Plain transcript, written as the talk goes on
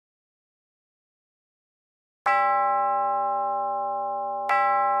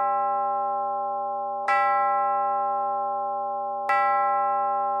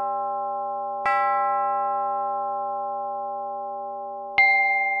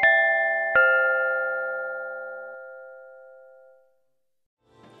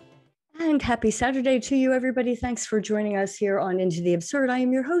And happy Saturday to you, everybody. Thanks for joining us here on Into the Absurd. I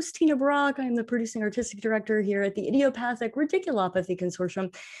am your host, Tina Brock. I am the producing artistic director here at the Idiopathic Ridiculopathy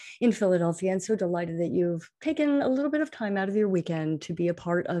Consortium in Philadelphia, and so delighted that you've taken a little bit of time out of your weekend to be a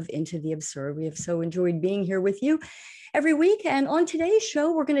part of Into the Absurd. We have so enjoyed being here with you every week. And on today's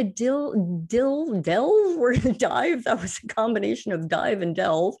show, we're going to delve. We're going to dive. That was a combination of dive and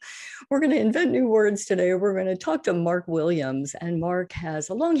delve. We're going to invent new words today. We're going to talk to Mark Williams. And Mark has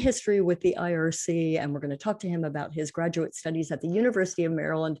a long history with the IRC. And we're going to talk to him about his graduate studies at the University of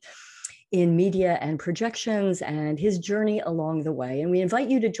Maryland in media and projections and his journey along the way. And we invite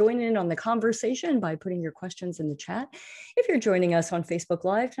you to join in on the conversation by putting your questions in the chat. If you're joining us on Facebook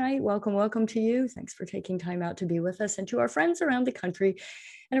Live tonight, welcome to you. Thanks for taking time out to be with us, and to our friends around the country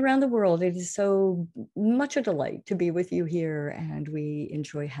and around the world. It is so much a delight to be with you here, and we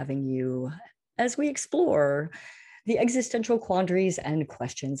enjoy having you as we explore the existential quandaries and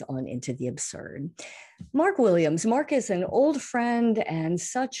questions on Into the Absurd. Mark Williams. Mark is an old friend and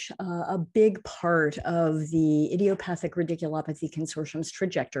such a big part of the Idiopathic Ridiculopathy Consortium's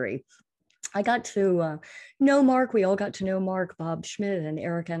trajectory. I got to know Mark. We all got to know Mark, Bob Schmidt and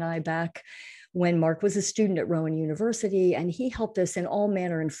Eric and I, back when Mark was a student at Rowan University, and he helped us in all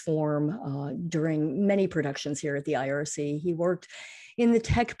manner and form during many productions here at the IRC. He worked in the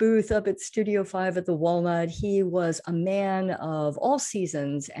tech booth up at Studio 5 at the Walnut. He was a man of all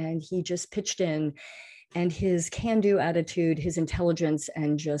seasons, and he just pitched in. And his can-do attitude, his intelligence,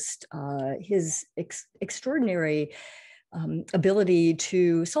 and just his extraordinary ability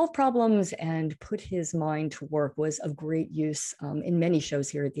to solve problems and put his mind to work was of great use in many shows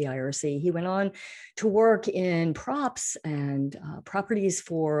here at the IRC. He went on to work in props and properties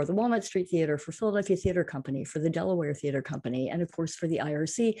for the Walnut Street Theater, for Philadelphia Theater Company, for the Delaware Theater Company, and of course for the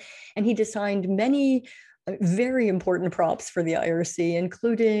IRC. And he designed many very important props for the IRC,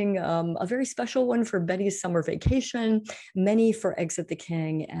 including a very special one for Betty's Summer Vacation, many for Exit the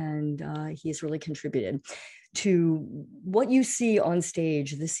King, and he has really contributed to what you see on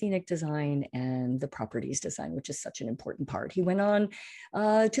stage, the scenic design and the properties design, which is such an important part. He went on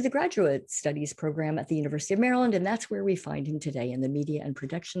to the graduate studies program at the University of Maryland, and that's where we find him today, in the media and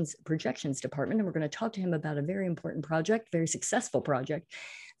projections department. And we're going to talk to him about a very important project, very successful project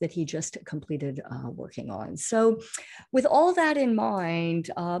that he just completed working on. So with all that in mind,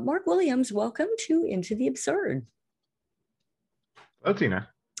 Mark Williams, welcome to Into the Absurd. Hello, Tina.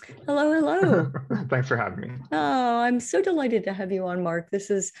 Hello, hello. Thanks for having me. Oh, I'm so delighted to have you on, Mark.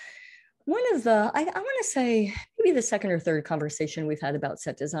 This is one of the, I want to say, maybe the second or third conversation we've had about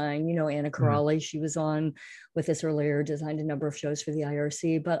set design. You know, Anna Corrali, she was on with us earlier, designed a number of shows for the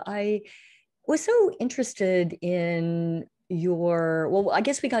IRC, but I was so interested in your, well, I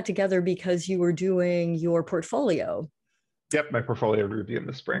guess we got together because you were doing your portfolio. Yep, my portfolio review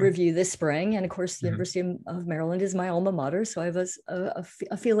this spring. And of course, the University of Maryland is my alma mater. So I have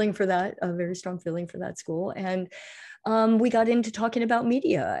a feeling for that, a very strong feeling for that school. And we got into talking about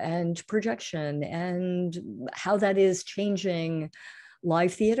media and projection and how that is changing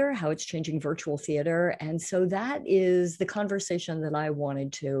live theater, how it's changing virtual theater. And so that is the conversation that I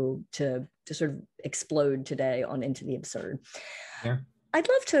wanted to sort of explode today on Into the Absurd. Yeah. I'd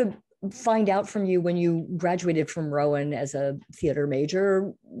love to find out from you, when you graduated from Rowan as a theater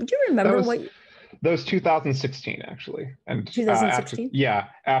major. Do you remember that was 2016, actually. And 2016?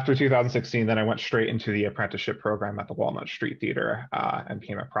 After 2016, then I went straight into the apprenticeship program at the Walnut Street Theater and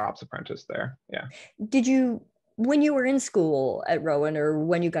became a props apprentice there. Yeah. Did you, when you were in school at Rowan, or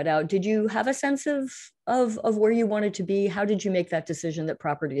when you got out, did you have a sense of where you wanted to be? How did you make that decision that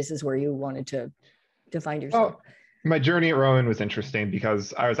properties is where you wanted to find yourself? Oh, my journey at Rowan was interesting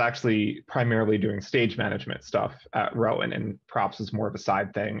because I was actually primarily doing stage management stuff at Rowan, and props was more of a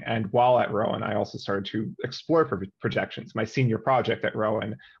side thing. And while at Rowan, I also started to explore projections. My senior project at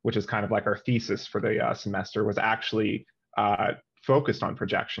Rowan, which is kind of like our thesis for the semester, was actually focused on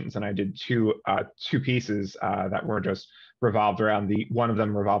projections. And I did two pieces that were just revolved around one of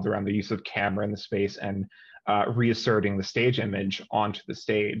them revolved around the use of camera in the space and reasserting the stage image onto the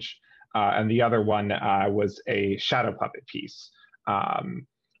stage. And the other one was a shadow puppet piece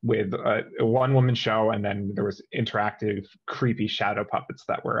with a one-woman show, and then there was interactive, creepy shadow puppets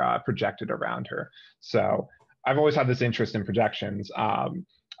that were projected around her. So I've always had this interest in projections.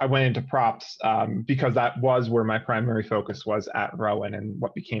 I went into props because that was where my primary focus was at Rowan and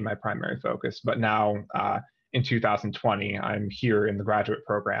what became my primary focus. But now in 2020, I'm here in the graduate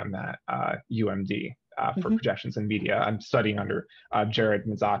program at UMD for projections and media. I'm studying under Jared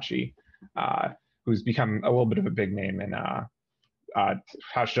Mizzachi, who's become a little bit of a big name in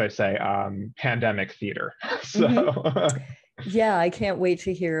how should I say, pandemic theater. So Yeah, I can't wait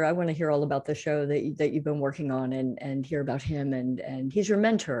to hear. I want to hear all about the show that you've been working on and hear about him. And he's your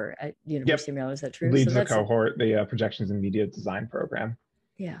mentor at Yep, University of Maryland. Is that true? So leads the that's, cohort, the projections and media design program.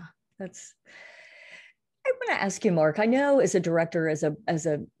 yeah, that's. I want to ask you, Mark. I know as a director,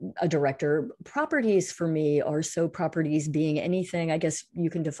 a director, properties for me are so properties being anything. I guess you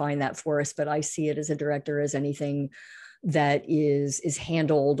can define that for us, but I see it as a director as anything that is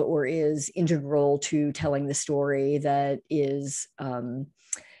handled or is integral to telling the story, that is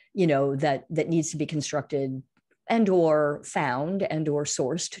that needs to be constructed and or found and or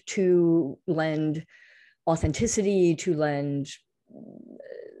sourced to lend authenticity, to lend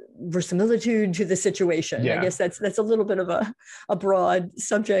verisimilitude to the situation. Yeah. I guess that's a little bit of a broad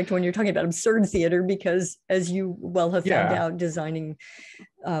subject when you're talking about absurd theater, because as you well have found out designing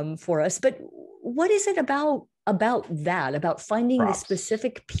for us. But what is it about that, about finding Props. the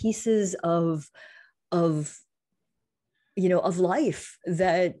specific pieces of life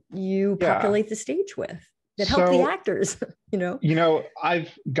that you populate the stage with, that help the actors? I've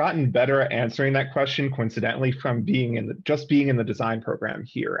gotten better at answering that question, coincidentally, from being in the design program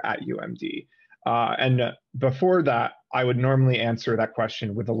here at UMD. And before that, I would normally answer that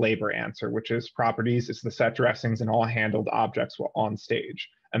question with a labor answer, which is properties is the set dressings and all handled objects while on stage.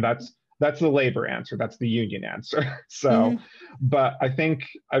 And that's the labor answer. That's the union answer. So, but I think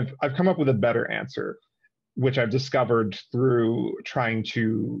I've come up with a better answer, which I've discovered through trying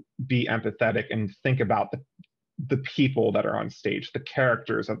to be empathetic and think about the people that are on stage, the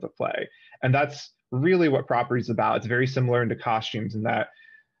characters of the play. And that's really what property is about. It's very similar into costumes in that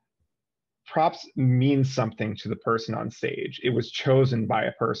props mean something to the person on stage. It was chosen by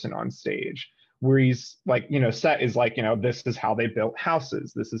a person on stage. Where he's like, set is like, this is how they built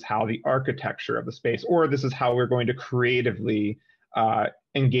houses. This is how the architecture of the space, or this is how we're going to creatively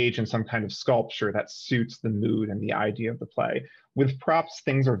engage in some kind of sculpture that suits the mood and the idea of the play. With props,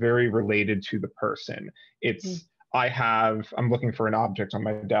 things are very related to the person. It's, I'm looking for an object on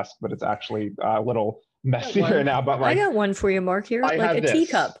my desk, but it's actually a little messy right now. But I got one for you, Mark, here, like a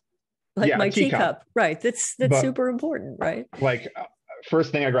teacup. Like my teacup. Right. That's super important, right? Like,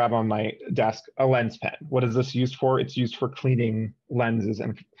 first thing I grab on my desk, a lens pen. What is this used for? It's used for cleaning lenses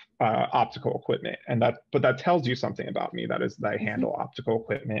and optical equipment. But that tells you something about me. That is that I handle optical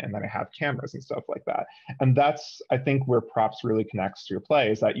equipment and that I have cameras and stuff like that. And that's, I think, where props really connects to your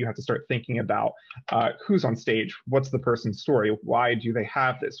play, is that you have to start thinking about who's on stage, what's the person's story, why do they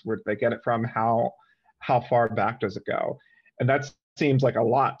have this, where did they get it from, how far back does it go? And that seems like a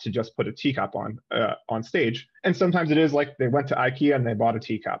lot to just put a teacup on stage. And sometimes it is like they went to IKEA and they bought a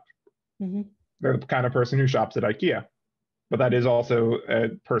teacup. They're the kind of person who shops at IKEA. But that is also a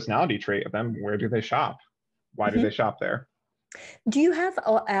personality trait of them. Where do they shop? Why do they shop there? Do you have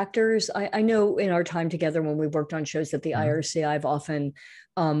actors? I know in our time together when we worked on shows at the IRC, I've often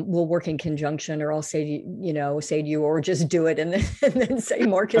will work in conjunction, or I'll say to you, or just do it and then say,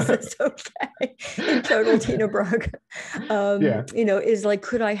 Marcus, it's okay. In total Tina Brog, is like,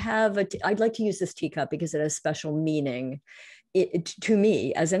 could I have I'd like to use this teacup because it has special meaning to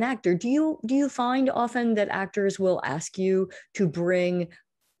me as an actor. Do you find often that actors will ask you to bring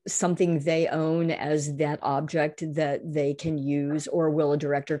something they own as that object that they can use, or will a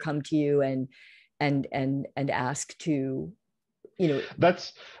director come to you and ask to,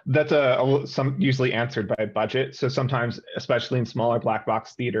 That's some usually answered by budget. So sometimes, especially in smaller black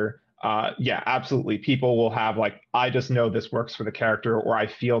box theater, absolutely, people will have like, I just know this works for the character, or I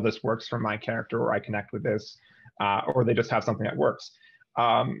feel this works for my character, or I connect with this, or they just have something that works.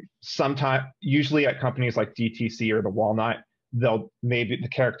 Sometimes, usually at companies like DTC or the Walnut, maybe the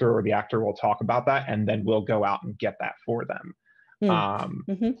character or the actor will talk about that, and then we'll go out and get that for them.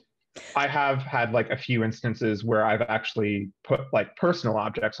 I have had like a few instances where I've actually put like personal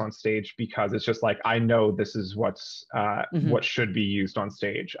objects on stage because it's just like, I know this is what should be used on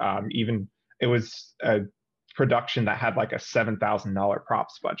stage. Even it was a production that had like a $7,000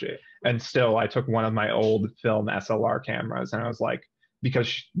 props budget, and still I took one of my old film SLR cameras, and I was like,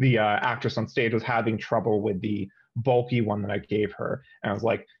 because the actress on stage was having trouble with the bulky one that I gave her, and I was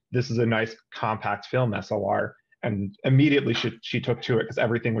like, this is a nice compact film SLR, and immediately she took to it because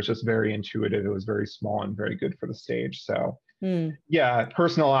everything was just very intuitive. It was very small and very good for the stage. So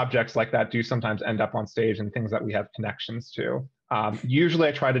personal objects like that do sometimes end up on stage, and things that we have connections to. Usually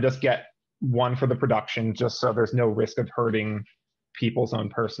I try to just get one for the production, just so there's no risk of hurting people's own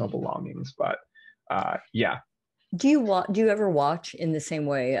personal belongings. But do you ever watch in the same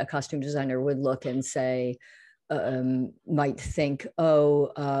way a costume designer would look and say, might think,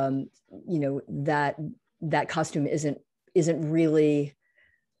 that costume isn't really,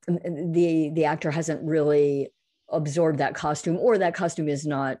 the actor hasn't really absorb that costume, or that costume is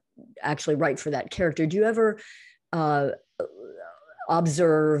not actually right for that character. Do you ever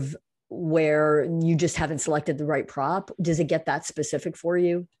observe where you just haven't selected the right prop? Does it get that specific for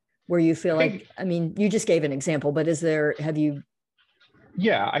you, where you feel like, I mean, you just gave an example, but have you?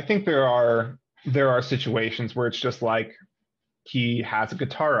 Yeah, I think there are situations where it's just like, he has a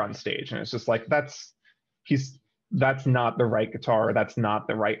guitar on stage and it's just like, that's not the right guitar, that's not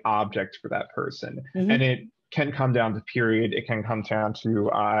the right object for that person. Mm-hmm. And it can come down to period, it can come down to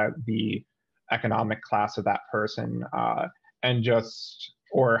the economic class of that person, and just,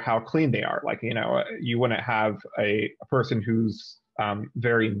 or how clean they are. Like, you know, you wouldn't have a person who's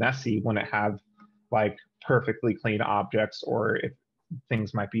very messy, wouldn't have like perfectly clean objects, or if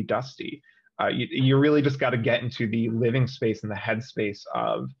things might be dusty. You really just got to get into the living space and the headspace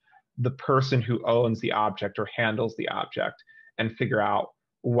of the person who owns the object or handles the object, and figure out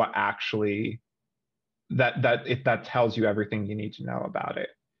what actually that tells you everything you need to know about it.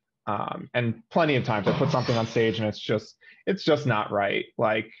 And plenty of times I put something on stage and it's just not right.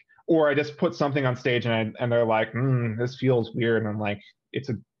 Like, or I just put something on stage and they're like, this feels weird. And I'm like, it's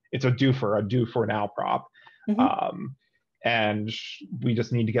a do for now prop. Mm-hmm. And we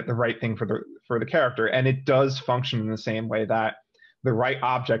just need to get the right thing for the character. And it does function in the same way that the right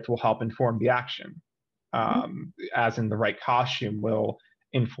object will help inform the action. As in, the right costume will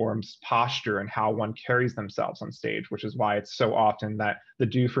informs posture and how one carries themselves on stage, which is why it's so often that the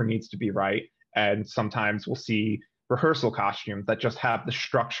doofer needs to be right. And sometimes we'll see rehearsal costumes that just have the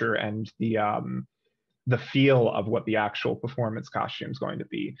structure and the feel of what the actual performance costume is going to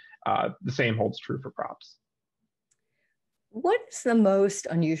be. The same holds true for props. What is the most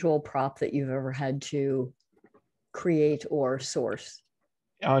unusual prop that you've ever had to create or source?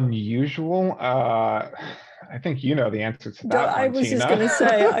 Unusual? I think you know the answer to that. I was just going to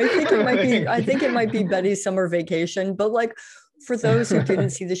say, I think it might be Betty's summer vacation, but like, for those who didn't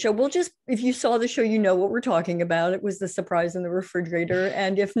see the show, if you saw the show, you know what we're talking about. It was the surprise in the refrigerator.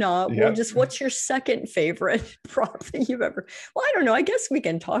 And if not, what's your second favorite prop that you've ever, well, I don't know. I guess we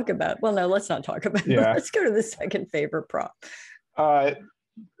can talk about, well, no, let's not talk about it. Let's go to the second favorite prop.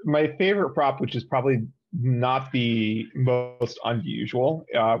 My favorite prop, which is probably not the most unusual,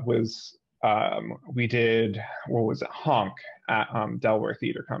 was we did, what was it, Honk at Delaware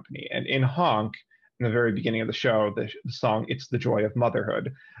Theater Company. And in Honk, in the very beginning of the show, the song "It's the Joy of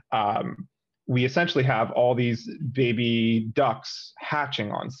Motherhood," we essentially have all these baby ducks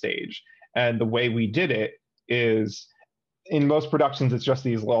hatching on stage. And the way we did it is, in most productions, it's just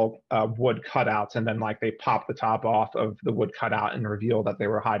these little wood cutouts, and then like they pop the top off of the wood cutout and reveal that they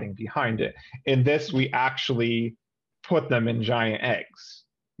were hiding behind it. In this, we actually put them in giant eggs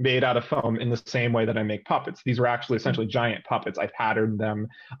made out of foam, in the same way that I make puppets. These were actually essentially giant puppets. I patterned them,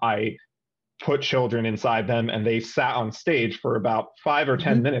 I put children inside them, and they sat on stage for about 5 or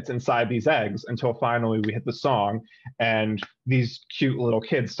 10 minutes inside these eggs, until finally we hit the song and these cute little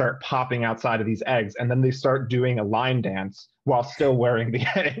kids start popping outside of these eggs, and then they start doing a line dance while still wearing the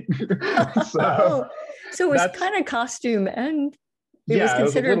egg. So it was kind of costume, and it was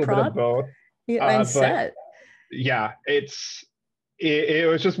considered it was a little bit of both. And set. Yeah, it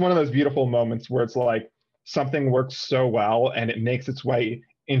was just one of those beautiful moments where it's like something works so well and it makes its way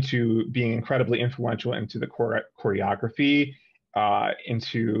into being incredibly influential into the choreography,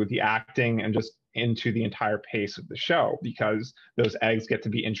 into the acting, and just into the entire pace of the show, because those eggs get to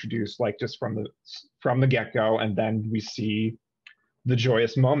be introduced like just from the get-go, and then we see the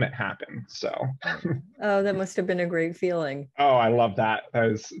joyous moment happen. So oh, that must have been a great feeling. Oh, I love that. That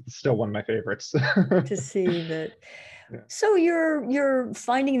is still one of my favorites. To see that. Yeah. So you're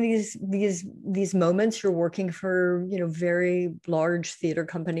finding these moments. You're working for very large theater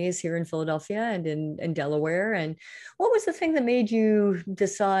companies here in Philadelphia and in Delaware. And what was the thing that made you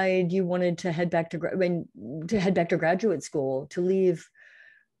decide you wanted to head back to graduate school, to leave,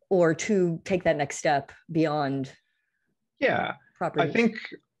 or to take that next step beyond? Yeah, properties? I think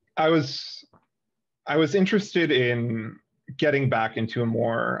I was interested in getting back into a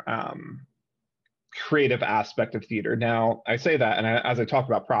more creative aspect of theater. Now, I say that, and as I talk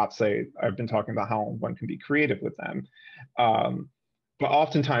about props, I've been talking about how one can be creative with them. But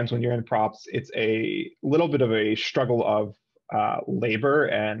oftentimes when you're in props, it's a little bit of a struggle of labor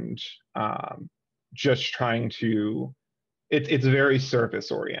and just trying to, it's very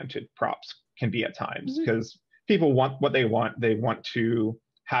surface oriented. Props can be at times, because people want what they want to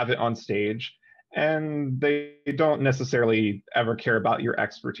have it on stage, and they don't necessarily ever care about your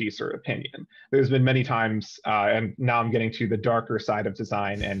expertise or opinion. There's been many times, and now I'm getting to the darker side of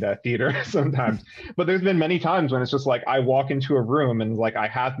design and theater sometimes, but there's been many times when it's just like I walk into a room and like I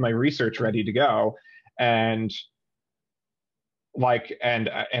have my research ready to go, and like, and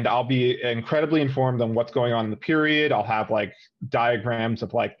I'll be incredibly informed on what's going on in the period. I'll have like diagrams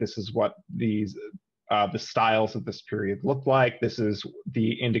of like, this is what these the styles of this period look like. This is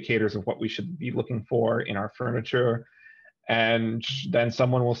the indicators of what we should be looking for in our furniture. And then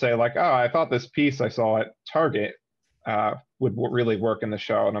someone will say like, oh, I thought this piece I saw at Target would really work in the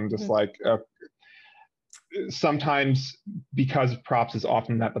show. And I'm just like, sometimes because props is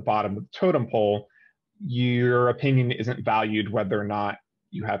often at the bottom of the totem pole, your opinion isn't valued whether or not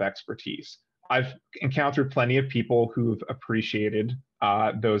you have expertise. I've encountered plenty of people who've appreciated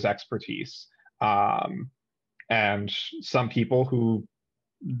those expertise. And some people who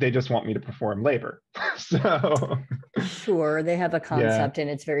they just want me to perform labor. So sure, they have a concept and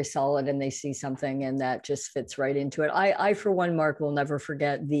it's very solid and they see something and that just fits right into it. I for one, Mark, will never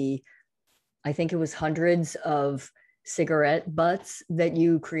forget I think it was hundreds of cigarette butts that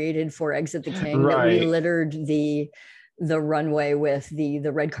you created for Exit the King, that we littered the runway with, the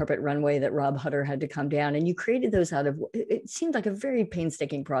red carpet runway that Rob Hutter had to come down. And you created those out of, it seemed like a very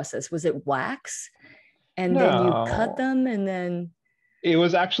painstaking process. Was it wax? And then you cut them and then... It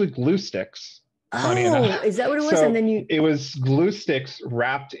was actually glue sticks. Funny enough. Is that what it was? So and then it was glue sticks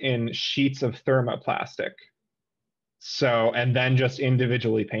wrapped in sheets of thermoplastic. So, and then just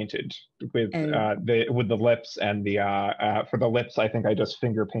individually painted with the lips and the for the lips, I think I just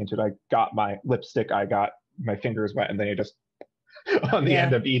finger painted. I got my lipstick, I got my fingers wet, and then I just on the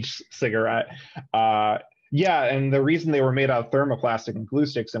end of each cigarette. And the reason they were made out of thermoplastic and glue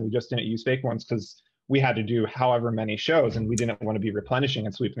sticks, and we just didn't use fake ones, because we had to do however many shows and we didn't want to be replenishing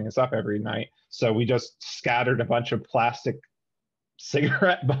and sweeping this up every night. So we just scattered a bunch of plastic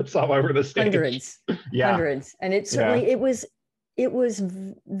cigarette butts all over the stage. Hundreds. And it certainly, it was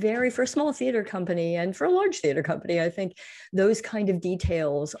very, for a small theater company and for a large theater company, I think those kind of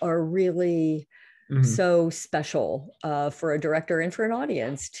details are really so special for a director and for an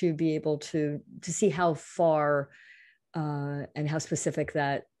audience to be able to see how far and how specific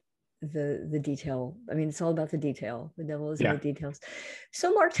that the detail. I mean, it's all about the detail. The devil is in the details.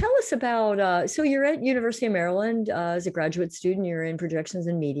 So Mark, tell us about, so you're at University of Maryland as a graduate student, you're in projections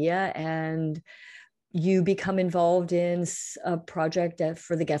and media, and you become involved in a project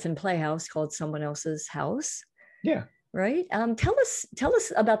for the Geffen Playhouse called Someone Else's House. Yeah. Right. Tell us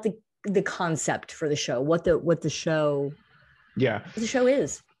about the concept for the show, what the show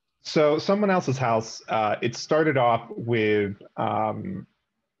is. So Someone Else's House, it started off with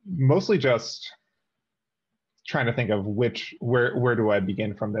mostly just trying to think of where do I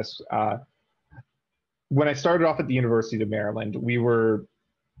begin from this. When I started off at the University of Maryland,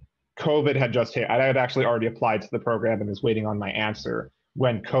 COVID had just hit. I had actually already applied to the program and was waiting on my answer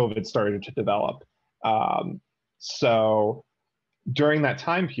when COVID started to develop. So during that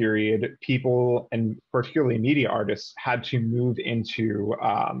time period, people, and particularly media artists, had to move into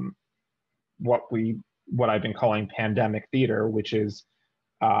what I've been calling pandemic theater, which is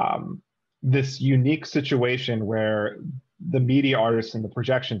this unique situation where the media artists and the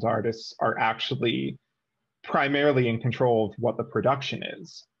projections artists are actually primarily in control of what the production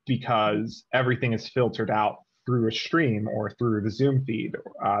is, because everything is filtered out through a stream or through the Zoom feed,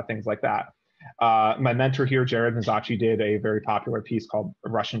 things like that. My mentor here, Jared Mazacci, did a very popular piece called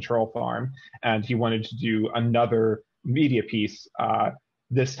Russian Troll Farm, and he wanted to do another media piece,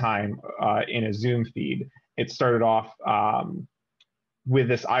 this time in a Zoom feed. It started off with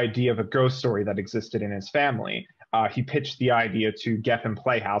this idea of a ghost story that existed in his family. He pitched the idea to Geffen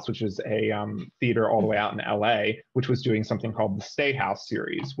Playhouse, which is a theater all the way out in LA, which was doing something called the Stay House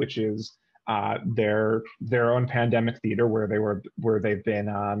series, which is their own pandemic theater where they've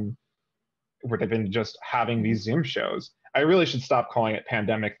been just having these Zoom shows. I really should stop calling it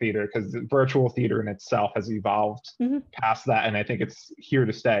pandemic theater, because virtual theater in itself has evolved past that, and I think it's here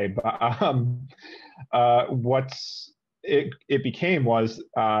to stay. But it became was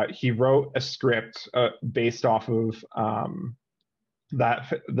he wrote a script based off of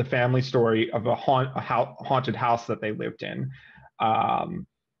the family story of a haunted house that they lived in.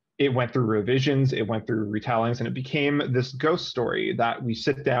 It went through revisions, it went through retellings, and it became this ghost story that we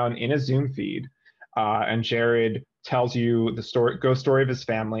sit down in a Zoom feed, and Jared tells you the ghost story of his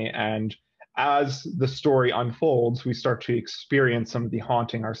family, and as the story unfolds, we start to experience some of the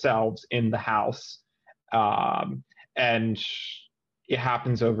haunting ourselves in the house. And it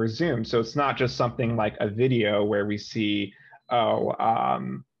happens over Zoom. So it's not just something like a video where we see,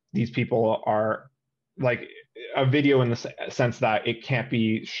 these people are like a video in the sense that it can't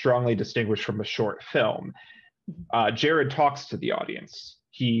be strongly distinguished from a short film. Jared talks to the audience.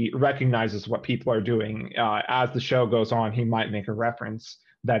 He recognizes what people are doing. As the show goes on, he might make a reference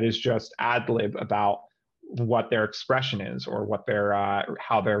that is just ad lib about what their expression is or what their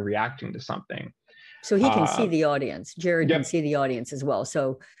how they're reacting to something. So he can see the audience. Jared Yep. can see the audience as well.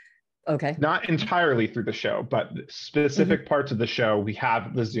 So, okay. Not entirely through the show, but specific parts of the show, we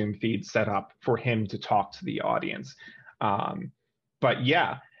have the Zoom feed set up for him to talk to the audience. But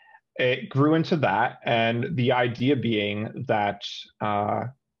yeah, it grew into that, and the idea being that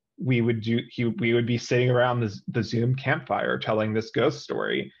we would be sitting around the Zoom campfire telling this ghost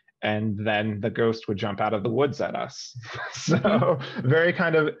story, and then the ghost would jump out of the woods at us. So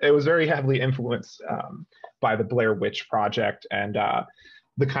it was very heavily influenced by the Blair Witch Project, and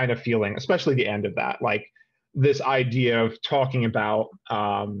the kind of feeling, especially the end of that, like this idea of talking about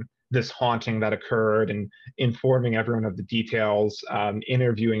this haunting that occurred and informing everyone of the details,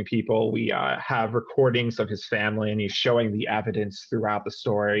 interviewing people. We have recordings of his family, and he's showing the evidence throughout the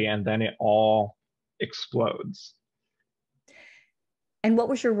story, and then it all explodes. And what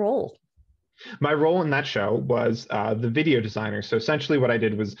was your role? My role in that show was the video designer. So essentially what I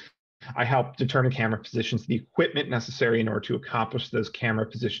did was I helped determine camera positions, the equipment necessary in order to accomplish those camera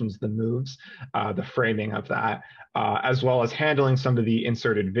positions, the moves, the framing of that, as well as handling some of the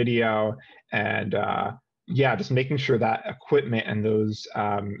inserted video, and just making sure that equipment and those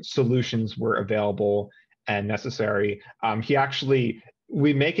solutions were available and necessary.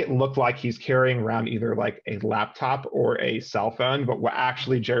 We make it look like he's carrying around either like a laptop or a cell phone, but what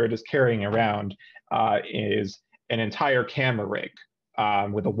actually Jared is carrying around is an entire camera rig.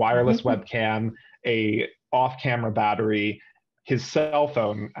 With a wireless webcam, a off-camera battery, his cell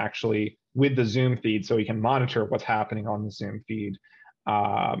phone actually with the Zoom feed so he can monitor what's happening on the Zoom feed,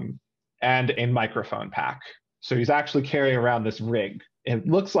 and a microphone pack. So he's actually carrying around this rig. It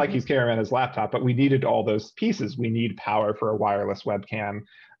looks like he's carrying around his laptop, but we needed all those pieces. We need power for a wireless webcam.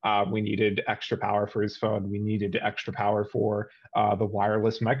 We needed extra power for his phone. We needed extra power for the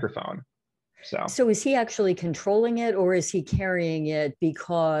wireless microphone. So is he actually controlling it, or is he carrying it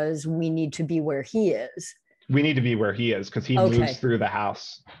because we need to be where he is? We need to be where he is because he moves through the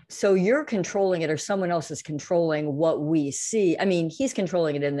house. So you're controlling it, or someone else is controlling what we see? I mean, he's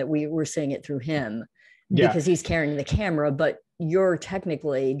controlling it in that we're seeing it through him because he's carrying the camera, but you're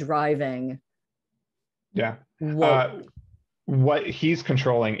technically driving. Yeah. What he's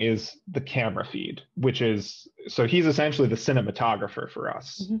controlling is the camera feed, which is, so he's essentially the cinematographer for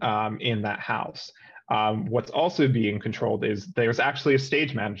us in that house. What's also being controlled is there's actually a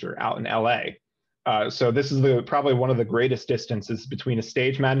stage manager out in LA. So this is probably one of the greatest distances between a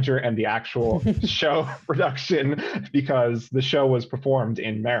stage manager and the actual show production, because the show was performed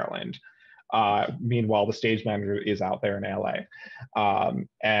in Maryland. Meanwhile, the stage manager is out there in LA.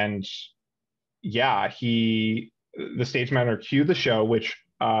 The stage manager cued the show, which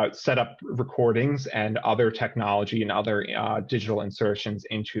set up recordings and other technology and other digital insertions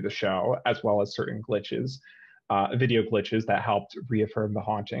into the show, as well as certain glitches, video glitches that helped reaffirm the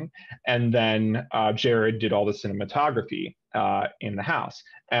haunting. And then Jared did all the cinematography in the house.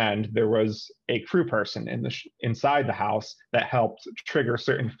 And there was a crew person inside the house that helped trigger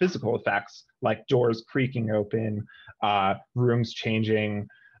certain physical effects, like doors creaking open, rooms changing,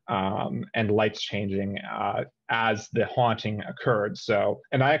 and lights changing as the haunting occurred. So,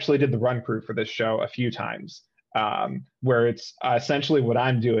 and I actually did the run crew for this show a few times, where it's essentially what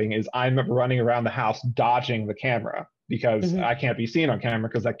I'm doing is I'm running around the house dodging the camera because I can't be seen on camera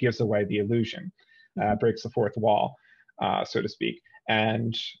because that gives away the illusion, breaks the fourth wall, so to speak.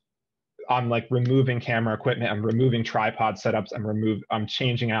 And I'm like removing camera equipment, I'm removing tripod setups, I'm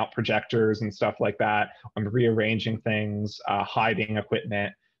changing out projectors and stuff like that. I'm rearranging things, hiding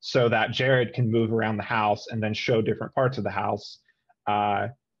equipment, so that Jared can move around the house and then show different parts of the house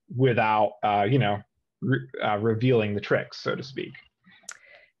without, revealing the tricks, so to speak.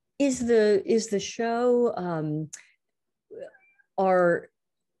 Is the show,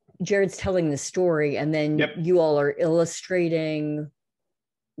 Jared's telling the story, and then you all are illustrating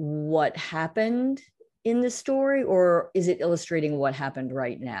what happened in the story, or is it illustrating what happened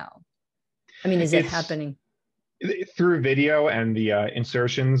right now? I mean, is it happening? Through video and the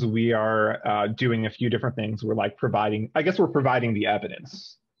insertions, we are doing a few different things. We're like providing the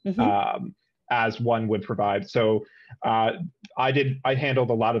evidence as one would provide. So I handled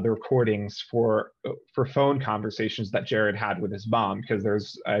a lot of the recordings for phone conversations that Jared had with his mom, because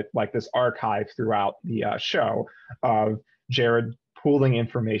there's like this archive throughout the show of Jared pulling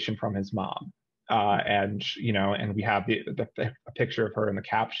information from his mom. And we have a picture of her in the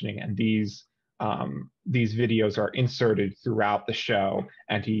captioning, and these videos are inserted throughout the show,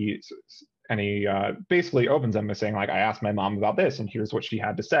 and he basically opens them by saying, like, I asked my mom about this and here's what she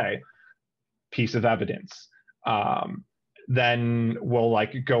had to say, piece of evidence. then we'll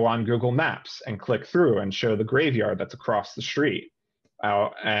like go on Google Maps and click through and show the graveyard that's across the street.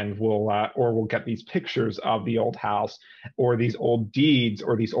 And we'll get these pictures of the old house, or these old deeds,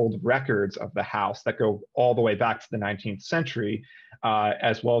 or these old records of the house that go all the way back to the 19th century,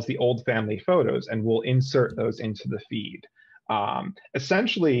 as well as the old family photos, and we'll insert those into the feed.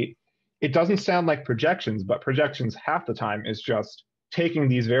 Essentially, it doesn't sound like projections, but projections half the time is just taking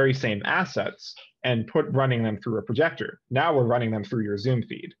these very same assets and running them through a projector. Now we're running them through your Zoom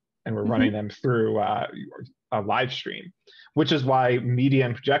feed, and we're running them through a live stream, which is why media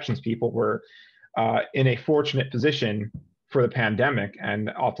and projections people were in a fortunate position for the pandemic, and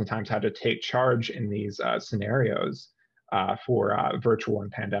oftentimes had to take charge in these scenarios for virtual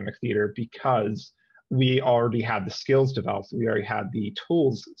and pandemic theater, because we already had the skills developed, we already had the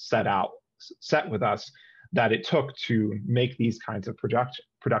tools set with us that it took to make these kinds of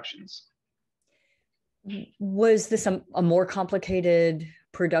productions. Was this a more complicated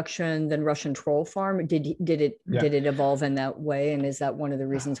production than Russian Troll Farm? Did it evolve in that way? And is that one of the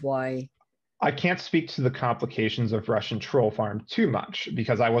reasons why? I can't speak to the complications of Russian Troll Farm too much,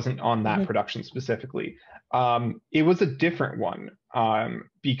 because I wasn't on that production specifically. It was a different one,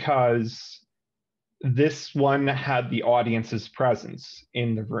 because this one had the audience's presence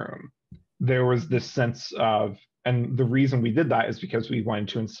in the room. There was this sense of, and the reason we did that is because we wanted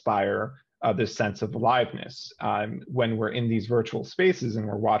to inspire this sense of aliveness. When we're in these virtual spaces and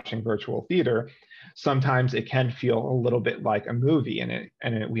we're watching virtual theater, sometimes it can feel a little bit like a movie,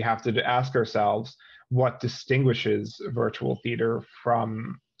 and we have to ask ourselves what distinguishes virtual theater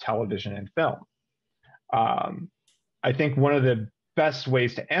from television and film. I think one of the best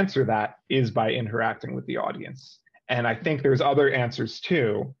ways to answer that is by interacting with the audience. And I think there's other answers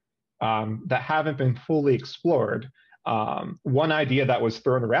too that haven't been fully explored. One idea that was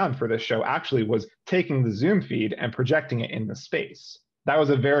thrown around for this show actually was taking the Zoom feed and projecting it in the space. That was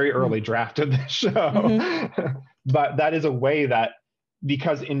a very early draft of the show. But that is a way that,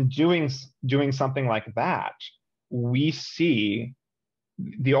 because in doing something like that, the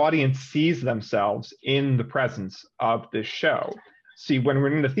audience sees themselves in the presence of this show. See, when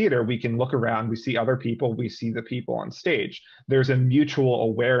we're in the theater, we can look around, we see other people, we see the people on stage. There's a mutual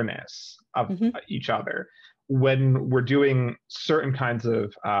awareness of each other. When we're doing certain kinds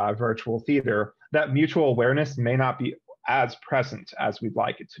of virtual theater, that mutual awareness may not be as present as we'd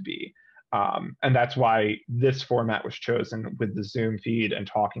like it to be. And that's why this format was chosen with the Zoom feed and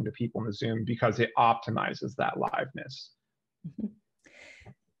talking to people in the Zoom, because it optimizes that liveness.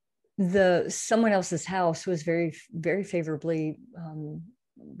 The Someone Else's House was very, very favorably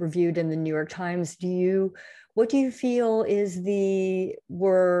reviewed in the New York Times. What do you feel is in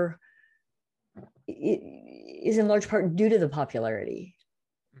large part due to the popularity?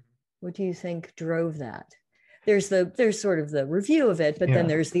 What do you think drove that? There's sort of the review of it, but then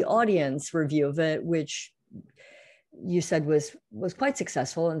there's the audience review of it, which you said was quite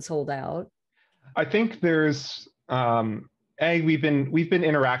successful and sold out. I think there's we've been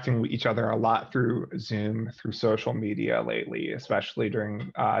interacting with each other a lot through Zoom, through social media lately, especially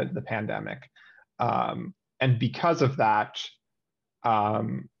during the pandemic. And because of that,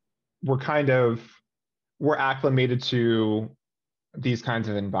 we're acclimated to these kinds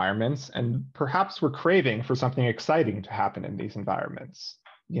of environments, and perhaps we're craving for something exciting to happen in these environments,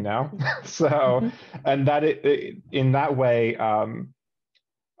 So, and that in that way,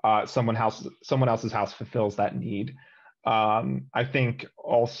 Someone Else's House fulfills that need. I think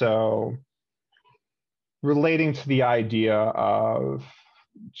also relating to the idea of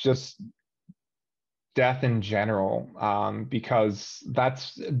just death in general, because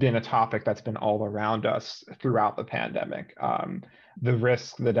that's been a topic that's been all around us throughout the pandemic, the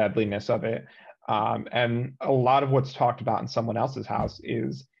risk, the deadliness of it. And a lot of what's talked about in Someone Else's House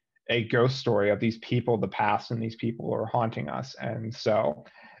is a ghost story of these people of the past, and these people are haunting us. And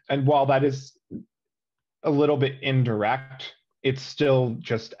while that is a little bit indirect, it's still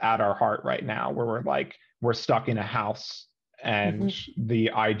just at our heart right now, where we're stuck in a house and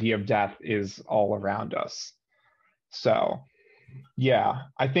the idea of death is all around us. So yeah,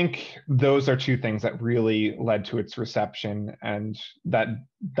 I think those are two things that really led to its reception, and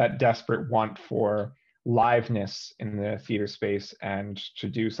that desperate want for liveness in the theater space, and to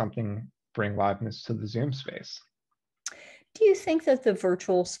do something, bring liveness to the Zoom space. Do you think that the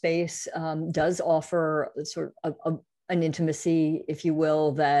virtual space does offer sort of an intimacy, if you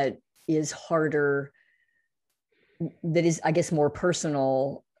will, that is harder, that is, I guess, more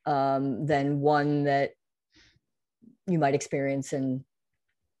personal than one that you might experience in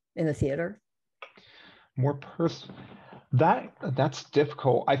the theater? More personal. That's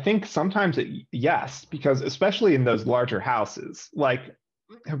difficult. I think sometimes yes, because especially in those larger houses, like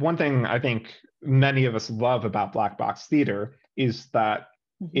one thing I think many of us love about black box theater is that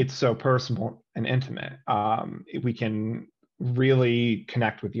it's so personal and intimate. We can really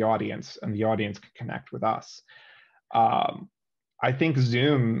connect with the audience, and the audience can connect with us. I think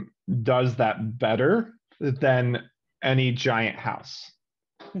Zoom does that better than any giant house.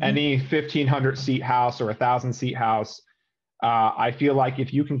 Any 1,500 seat house or 1,000 seat house. I feel like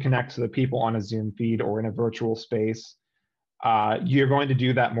if you can connect to the people on a Zoom feed or in a virtual space, you're going to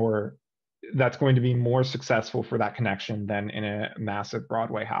do that more. That's going to be more successful for that connection than in a massive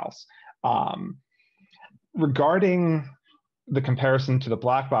Broadway house. Regarding the comparison to the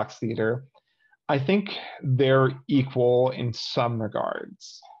black box theater, I think they're equal in some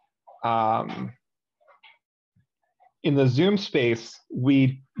regards. In the Zoom space,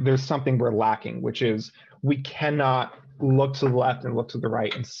 there's something we're lacking, which is we cannot look to the left and look to the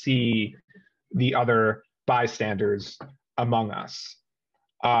right and see the other bystanders among us.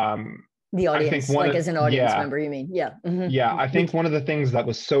 The audience, like as an audience member, you mean? Yeah. Yeah, I think one of the things that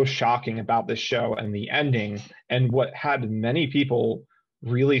was so shocking about this show and the ending, and what had many people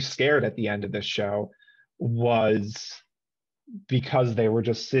really scared at the end of this show, was because they were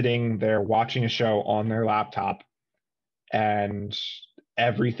just sitting there watching a show on their laptop, and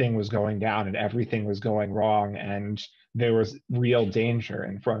everything was going down and everything was going wrong, and there was real danger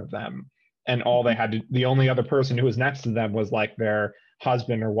in front of them. And all they had to, the only other person who was next to them was like their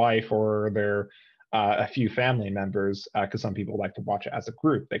husband or wife or their a few family members, because some people like to watch it as a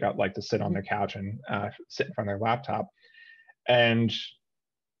group. They like to sit on their couch and sit in front of their laptop. And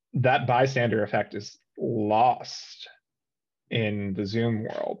that bystander effect is lost in the Zoom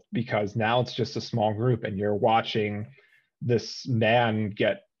world, because now it's just a small group and you're watching this man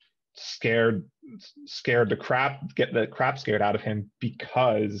get the crap scared out of him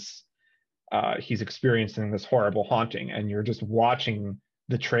because he's experiencing this horrible haunting, and you're just watching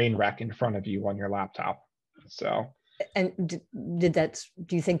the train wreck in front of you on your laptop. So, and do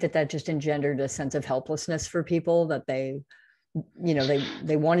you think that just engendered a sense of helplessness for people, that they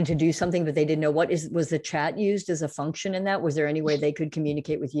wanted to do something but they didn't know was the chat used as a function in that? Was there any way they could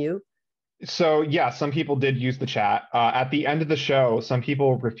communicate with you? So yeah, some people did use the chat. At the end of the show, some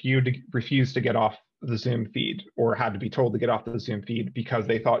people refused to get off the Zoom feed, or had to be told to get off the Zoom feed, because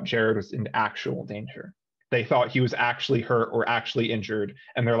they thought Jared was in actual danger. They thought he was actually hurt or actually injured.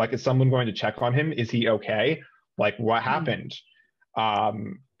 And they're like, is someone going to check on him? Is he okay? Like, what happened?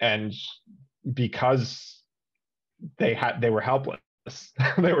 And because they were helpless.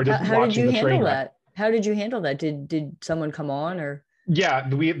 They were just watching the train wreck. How did you handle that? Did someone come on, or? Yeah,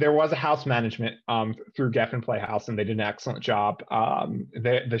 there was a house management through Geffen Playhouse, and they did an excellent job.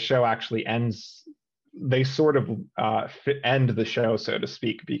 The show actually ends. They sort of end the show, so to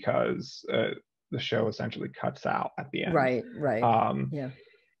speak, because the show essentially cuts out at the end. Right. Yeah.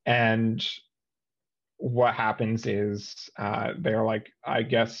 And what happens is they're like, I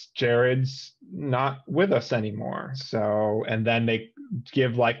guess Jared's not with us anymore. So, and then they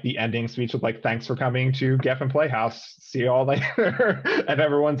give like the ending speech with like, thanks for coming to Geffen Playhouse. See you all later. And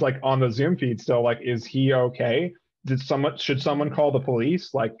everyone's like on the Zoom feed still like, is he okay? Should someone call the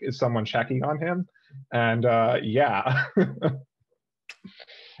police? Like, is someone checking on him? And yeah, it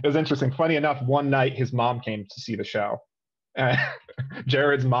was interesting. Funny enough, one night his mom came to see the show.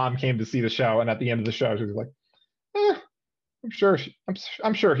 Jared's mom came to see the show, and at the end of the show, she was like, I'm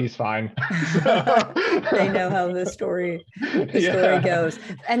sure he's fine. They know how the story goes.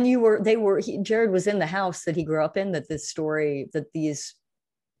 And Jared was in the house that he grew up in, that this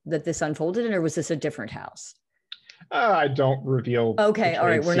unfolded in, or was this a different house? I don't reveal. Okay, all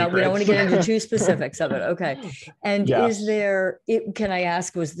right. We don't want to get into too specifics of it. Okay. And yes. Can I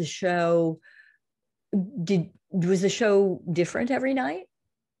ask, was the show different every night?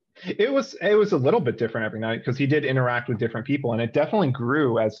 It was a little bit different every night, because he did interact with different people, and it definitely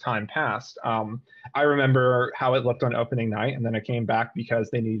grew as time passed. I remember how it looked on opening night, and then I came back because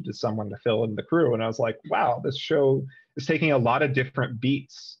they needed someone to fill in the crew, and I was like, wow, this show is taking a lot of different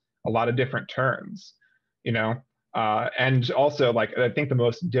beats, a lot of different turns, and also, like, I think the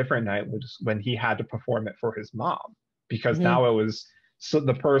most different night was when he had to perform it for his mom, because now it was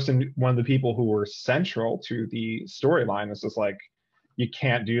one of the people who were central to the storyline was just like, you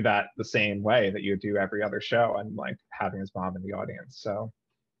can't do that the same way that you do every other show, and like having his mom in the audience. So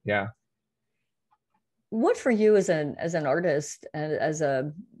yeah. What for you as an artist and as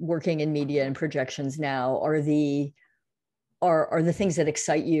a working in media and projections now are the things that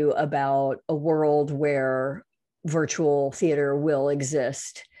excite you about a world where virtual theater will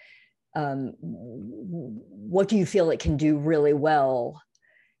exist? what do you feel it can do really well?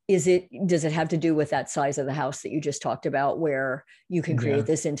 Does it have to do with that size of the house that you just talked about, where you can create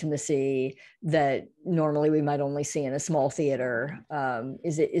this intimacy that normally we might only see in a small theater?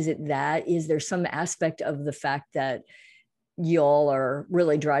 Is it that? Is there some aspect of the fact that y'all are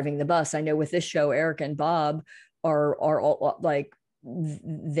really driving the bus? I know with this show, Eric and Bob are all like,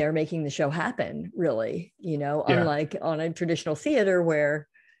 they're making the show happen, really, unlike on a traditional theater where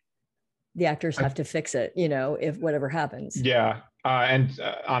the actors have to fix it, if whatever happens. Yeah. And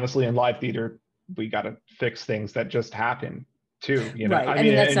honestly, in live theater, we got to fix things that just happen too. Right. I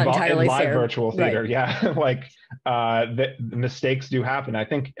mean, that's not entirely in live fair. Virtual theater, right. Yeah. Like the mistakes do happen. I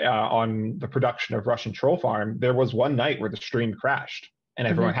think on the production of Russian Troll Farm, there was one night where the stream crashed and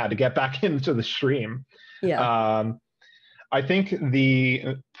everyone had to get back into the stream. Yeah. I think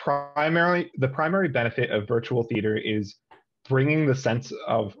the primary benefit of virtual theater is bringing the sense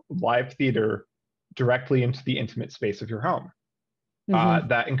of live theater directly into the intimate space of your home.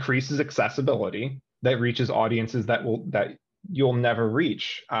 That increases accessibility, that reaches audiences that you'll never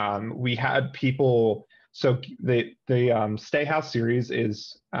reach. We had people. So the Stay House series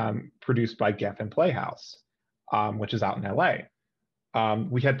is produced by Geffen Playhouse, which is out in LA.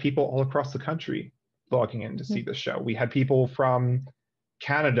 We had people all across the country logging in to see the show. We had people from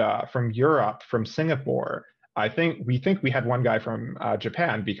Canada, from Europe, from Singapore. We think we had one guy from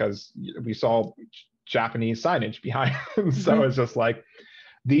Japan because we saw Japanese signage behind him. So it's just like,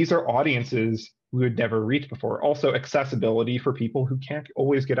 these are audiences we would never reach before. Also, accessibility for people who can't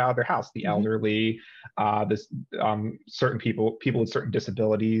always get out of their house, the elderly, certain people with certain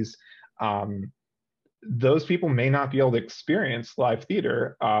disabilities. Those people may not be able to experience live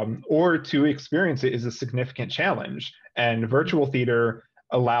theater, or to experience it is a significant challenge. And virtual theater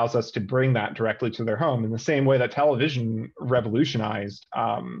allows us to bring that directly to their home in the same way that television revolutionized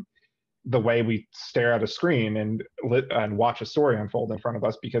the way we stare at a screen and watch a story unfold in front of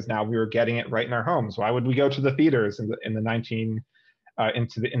us, because now we were getting it right in our homes. Why would we go to the theaters in the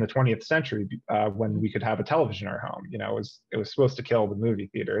 20th century when we could have a television in our home? It was supposed to kill the movie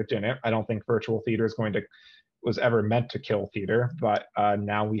theater. It didn't. I don't think virtual theater was ever meant to kill theater, but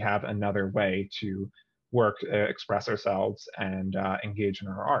now we have another way to work, express ourselves, and engage in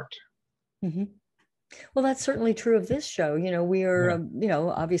our art. Well, that's certainly true of this show. We are,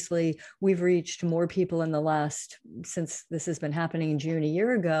 obviously we've reached more people since this has been happening in June a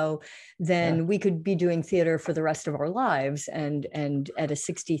year ago, than we could be doing theater for the rest of our lives. And at a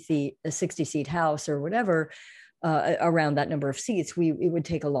 60 seat house or whatever, around that number of seats, it would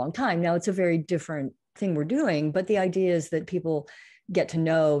take a long time. Now it's a very different thing we're doing, but the idea is that people get to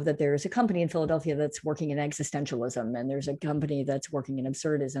know that there's a company in Philadelphia that's working in existentialism, and there's a company that's working in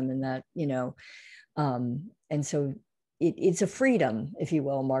absurdism, and that, and so it's a freedom, if you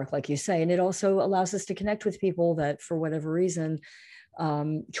will, Mark, like you say, and it also allows us to connect with people that, for whatever reason,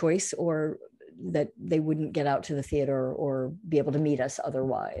 choice, or that they wouldn't get out to the theater or be able to meet us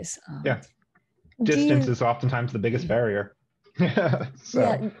otherwise. Distance is oftentimes the biggest barrier. Yeah.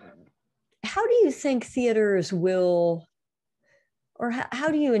 How do you think theaters will, or how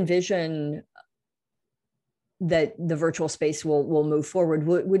do you envision that the virtual space will move forward?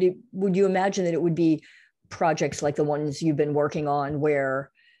 Would you imagine that it would be projects like the ones you've been working on,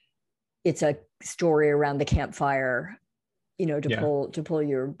 where it's a story around the campfire, to pull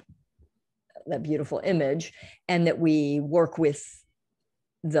that beautiful image, and that we work with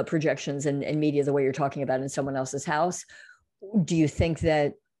the projections and media the way you're talking about in someone else's house? Do you think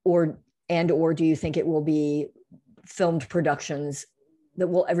that, or do you think it will be filmed productions that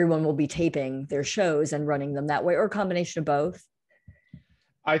everyone will be taping their shows and running them that way, or a combination of both?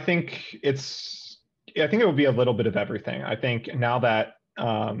 I think it will be a little bit of everything. I think now that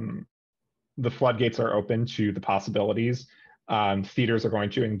the floodgates are open to the possibilities, theaters are going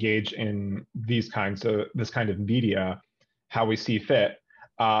to engage in this kind of media how we see fit.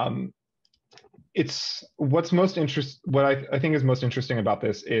 It's what I think is most interesting about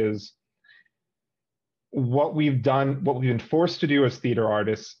this is what we've been forced to do as theater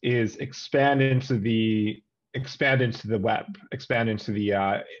artists is expand into the web, expand into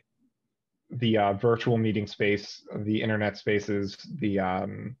the virtual meeting space, the internet spaces, the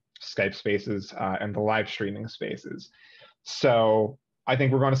Skype spaces, and the live streaming spaces. So I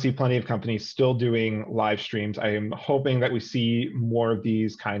think we're going to see plenty of companies still doing live streams. I am hoping that we see more of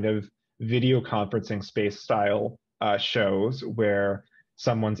these kind of video conferencing space style shows where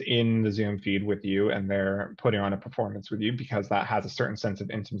someone's in the Zoom feed with you and they're putting on a performance with you, because that has a certain sense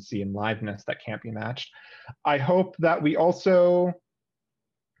of intimacy and liveness that can't be matched. I hope that we also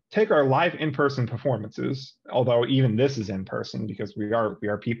take our live in-person performances, although even this is in person because we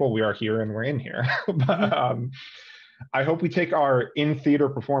are people, we are here and we're in here. But I hope we take our in-theater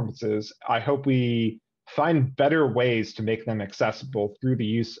performances. I hope we find better ways to make them accessible through the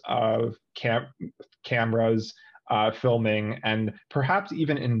use of cameras, filming, and perhaps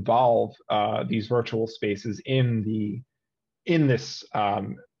even involve these virtual spaces in this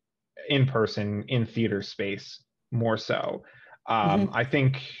in-person, in-theater space more so. I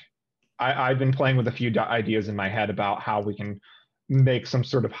think I've been playing with a few ideas in my head about how we can make some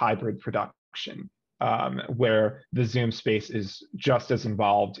sort of hybrid production where the Zoom space is just as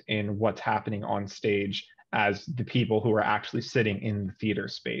involved in what's happening on stage as the people who are actually sitting in the theater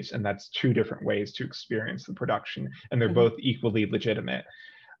space. And that's two different ways to experience the production, and they're both equally legitimate.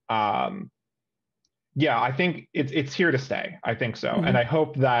 Yeah, I think it's here to stay. I think so. And I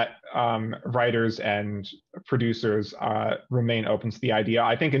hope that writers and producers remain open to the idea.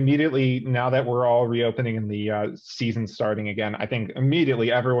 I think immediately, now that we're all reopening and the season starting again, I think immediately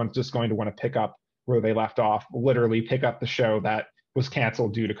everyone's just going to want to pick up where they left off, literally pick up the show that was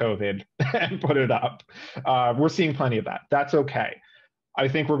canceled due to COVID and put it up. We're seeing plenty of that. That's okay. I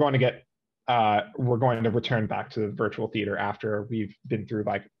think we're going to return back to virtual theater after we've been through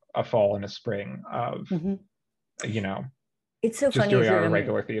like a fall and a spring of, it's so just funny doing our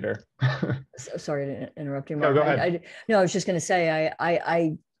regular theater. Sorry to interrupt you, Mark. No, go ahead. No, I was just going to say,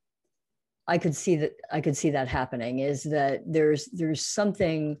 I could see that happening, is that there's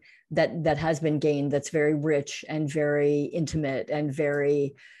something that has been gained that's very rich and very intimate and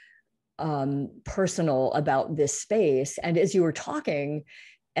very personal about this space. And as you were talking,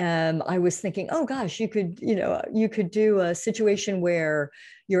 I was thinking, oh gosh, you could do a situation where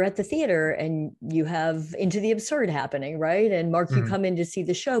you're at the theater and you have Into the Absurd happening, right? And Mark, you come in to see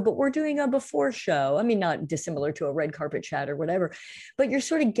the show, but we're doing a before show. I mean, not dissimilar to a red carpet chat or whatever, but you're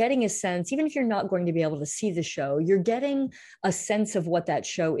sort of getting a sense, even if you're not going to be able to see the show, you're getting a sense of what that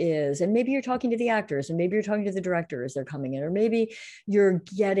show is. And maybe you're talking to the actors, and maybe you're talking to the director as they're coming in, or maybe you're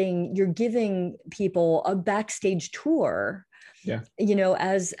giving people a backstage tour,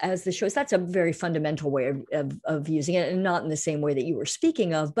 as the shows. That's a very fundamental way of using it, and not in the same way that you were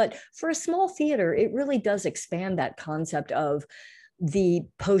speaking of. But for a small theater, it really does expand that concept of the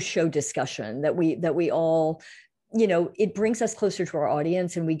post-show discussion that we all, it brings us closer to our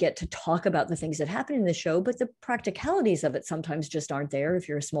audience, and we get to talk about the things that happen in the show, but the practicalities of it sometimes just aren't there if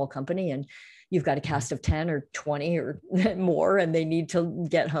you're a small company and you've got a cast of 10 or 20 or more, and they need to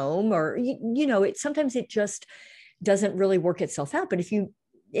get home, or, sometimes it just doesn't really work itself out. But if you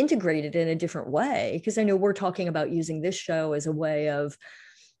integrate it in a different way, because I know we're talking about using this show as a way of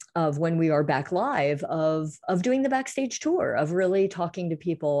when we are back live, of doing the backstage tour, of really talking to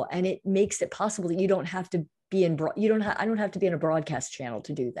people, and it makes it possible that you don't have to be I don't have to be in a broadcast channel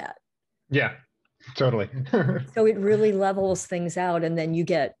to do that. Yeah, totally. So it really levels things out, and then you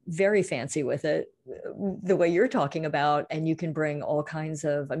get very fancy with it the way you're talking about, and you can bring all kinds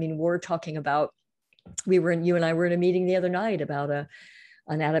of, we're talking about, you and I were in a meeting the other night about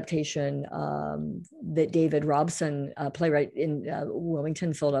an adaptation that David Robson, playwright in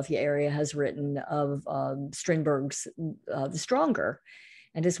Wilmington, Philadelphia area, has written of Strindberg's The Stronger,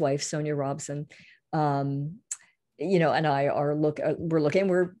 and his wife Sonia Robson. And I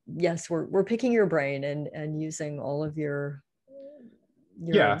we're picking your brain and using all of your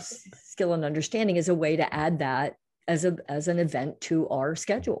skill and understanding as a way to add that as an event to our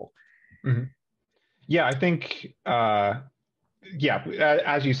schedule. Yeah, I think, as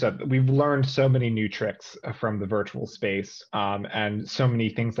you said, we've learned so many new tricks from the virtual space, and so many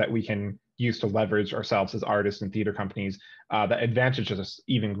things that we can use to leverage ourselves as artists and theater companies that advantages us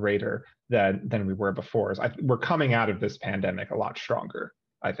even greater than we were before. We're coming out of this pandemic a lot stronger,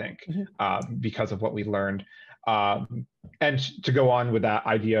 I think, because of what we learned. And to go on with that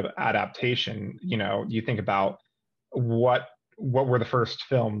idea of adaptation, you think about what were the first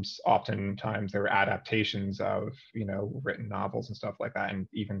films. Oftentimes there were adaptations of written novels and stuff like that, and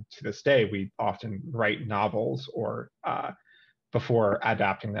even to this day we often write novels or before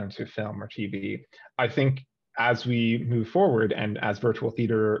adapting them to film or TV. I think as we move forward and as virtual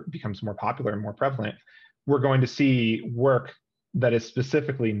theater becomes more popular and more prevalent, we're going to see work that is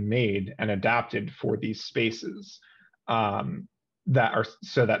specifically made and adapted for these spaces, that are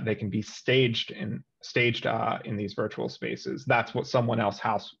so that they can be staged in these virtual spaces. That's what someone else's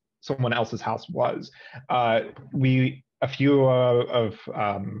house was. A few of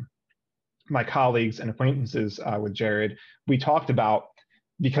my colleagues and acquaintances with Jared, we talked about,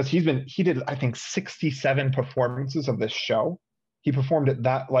 because he did I think 67 performances of this show. He performed it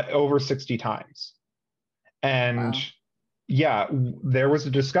over 60 times, and yeah, there was a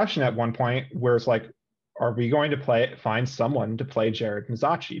discussion at one point where it's like, are we going to find someone to play Jared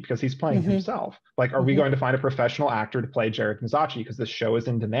Mazacci because he's playing himself? Like, are we going to find a professional actor to play Jared Mazacci because this show is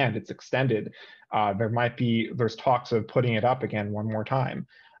in demand, it's extended. There's talks of putting it up again one more time,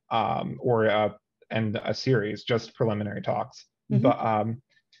 and a series, just preliminary talks. But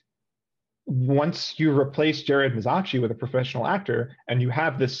once you replace Jared Mazacci with a professional actor and you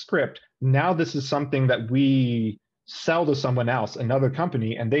have this script, now this is something that we sell to someone else, another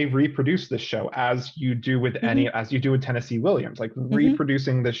company, and they reproduce this show as you do with Tennessee Williams, like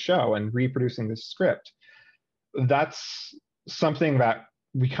reproducing this show and reproducing this script. That's something that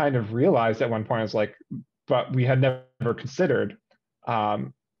we kind of realized at one point, is like, but we had never considered.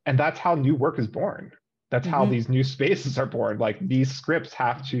 And that's how new work is born. That's how these new spaces are born. Like, these scripts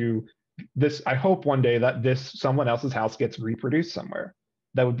have to, I hope one day that someone else's house gets reproduced somewhere.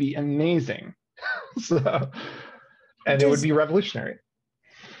 That would be amazing. It would be revolutionary.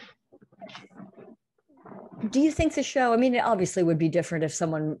 Do you think the show, I mean, it obviously would be different if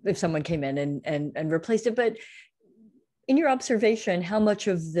someone came in and replaced it, but in your observation, how much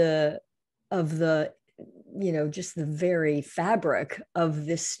of the just the very fabric of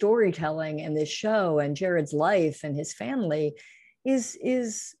this storytelling and this show and Jared's life and his family is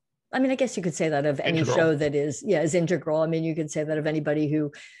I mean, I guess you could say that of any show that is integral. I mean, you could say that of anybody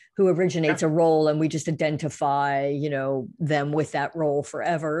who originates a role and we just identify, them with that role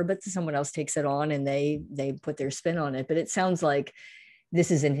forever, but someone else takes it on and they put their spin on it. But it sounds like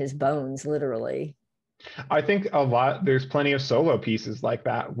this is in his bones, literally. I think there's plenty of solo pieces like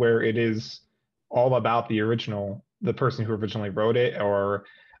that where it is all about the person who originally wrote it, or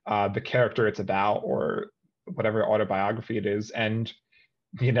the character it's about, or whatever autobiography it is. And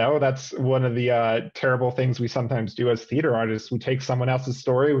that's one of the terrible things we sometimes do as theater artists. We take someone else's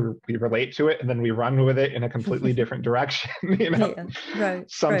story, we relate to it, and then we run with it in a completely different direction. Yeah,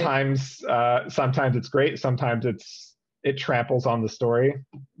 right. Sometimes it's great. Sometimes it tramples on the story.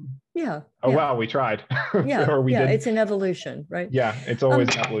 Yeah. Wow, we tried. Yeah. Or we did. It's an evolution, right? Yeah, it's always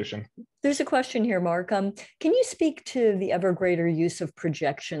an evolution. There's a question here, Mark. Can you speak to the ever greater use of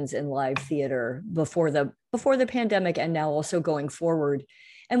projections in live theater before the pandemic and now also going forward,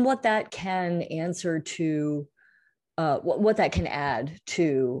 and what that can answer to, what that can add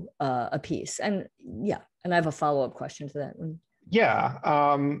to a piece? And I have a follow-up question to that.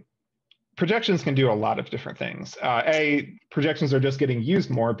 Yeah. Projections can do a lot of different things. Projections are just getting used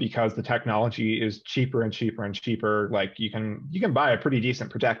more because the technology is cheaper and cheaper and cheaper. Like, you can buy a pretty decent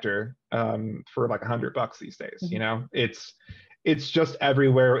projector for like $100 these days. It's just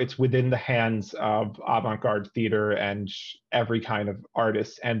everywhere. It's within the hands of avant-garde theater and every kind of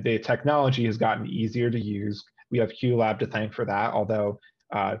artist. And the technology has gotten easier to use. We have QLab to thank for that, although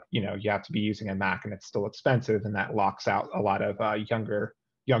you have to be using a Mac and it's still expensive, and that locks out a lot of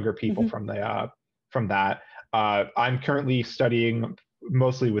younger people from that. I'm currently studying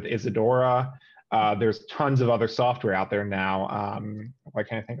mostly with Isadora. There's tons of other software out there now. Why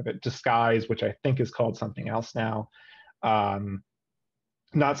can't I think of it? Disguise, which I think is called something else now.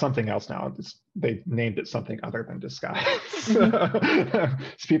 Not something else now. They named it something other than Disguise. So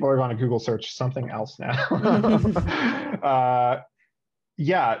people are going to Google search something else now.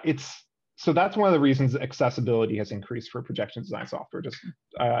 So that's one of the reasons accessibility has increased for projection design software, just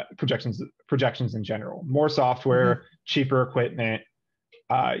projections in general. More software, cheaper equipment,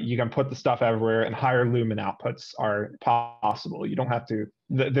 you can put the stuff everywhere, and higher lumen outputs are possible. You don't have to,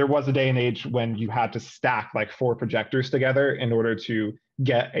 there was a day and age when you had to stack like 4 projectors together in order to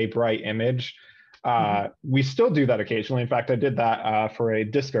get a bright image. We still do that occasionally. In fact, I did that for a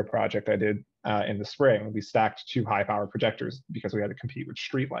disco project I did in the spring. We stacked 2 high-power projectors because we had to compete with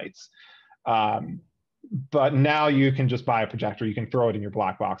streetlights. But now you can just buy a projector, you can throw it in your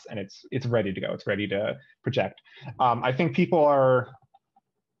black box, and it's ready to go. It's ready to project. I think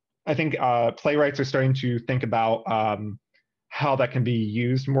playwrights are starting to think about how that can be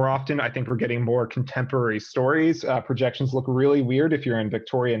used more often. I think we're getting more contemporary stories. Projections look really weird if you're in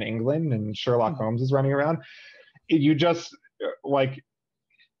Victorian England and Sherlock Holmes is running around. You just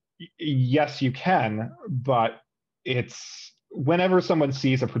yes, you can, but whenever someone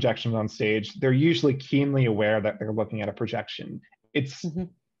sees a projection on stage, they're usually keenly aware that they're looking at a projection.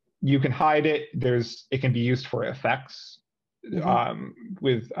 You can hide it. It can be used for effects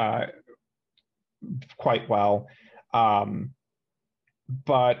with quite well.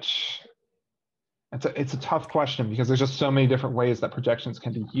 But it's a tough question because there's just so many different ways that projections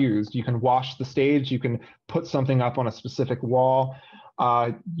can be used. You can wash the stage. You can put something up on a specific wall.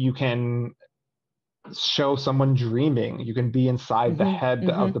 You can show someone dreaming. You can be inside the head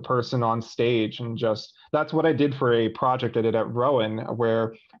of the person on stage, and just That's what I did for a project I did at Rowan,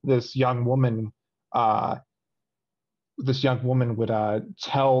 where this young woman would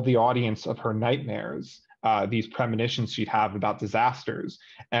tell the audience of her nightmares, these premonitions she'd have about disasters,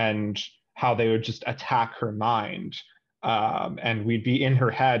 and how they would just attack her mind. And we'd be in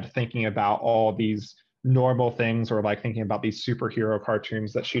her head thinking about all these normal things, or like thinking about these superhero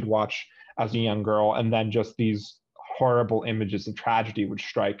cartoons that she'd watch as a young girl, and then just these horrible images of tragedy would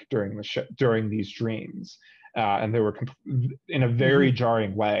strike during these dreams. And they were in a very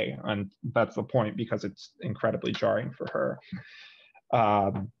jarring way, and that's the point, because it's incredibly jarring for her.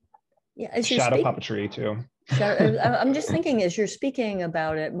 Shadow puppetry too. I'm just thinking, as you're speaking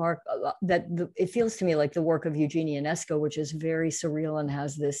about it, Mark, that it feels to me like the work of Eugenie Ionesco, which is very surreal and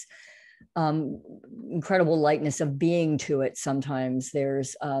has this incredible lightness of being to it. Sometimes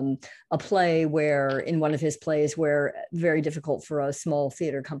there's a play where, in one of his plays, where very difficult for a small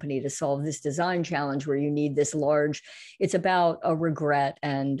theater company to solve this design challenge, where you need this large, it's about a regret,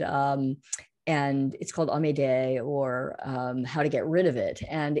 and it's called Amédée, or How to Get Rid of It.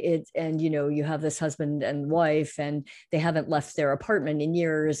 And you have this husband and wife, and they haven't left their apartment in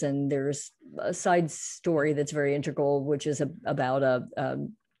years. And there's a side story that's very integral, which is about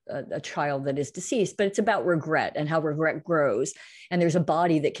a child that is deceased, but it's about regret and how regret grows. And there's a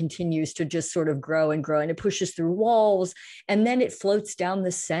body that continues to just sort of grow and grow, and it pushes through walls, and then it floats down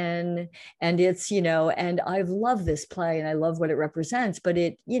the Seine. And it's, and I love this play and I love what it represents, but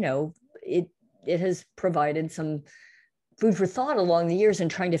it has provided some food for thought along the years, and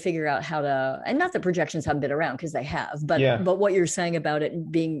trying to figure out how to, and not that projections haven't been around, because they have, but what you're saying about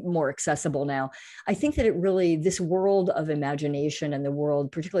it being more accessible now, I think that it really, this world of imagination, and the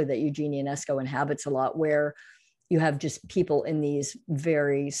world particularly that Eugenie Ionesco inhabits a lot, where you have just people in these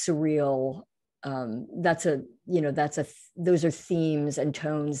very surreal, those are themes and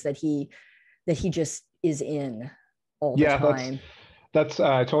tones that he just is in all the time. That's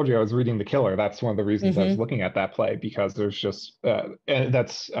I told you I was reading The Killer. That's one of the reasons I was looking at that play, because there's just and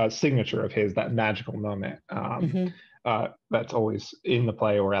that's a signature of his, that magical moment that's always in the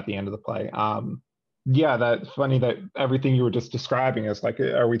play or at the end of the play. That's funny that everything you were just describing is like,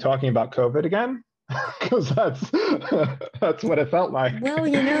 are we talking about COVID again? Because that's what it felt like.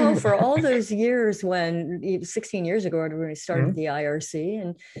 Well, for all those years, when 16 years ago when we started the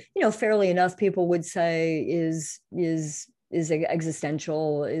IRC, and fairly enough, people would say is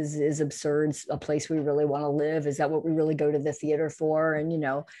existential, is absurd, a place we really want to live, is that what we really go to the theater for? And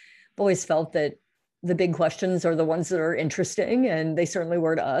I've always felt that the big questions are the ones that are interesting, and they certainly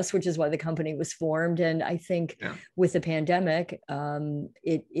were to us, which is why the company was formed. And I think with the pandemic,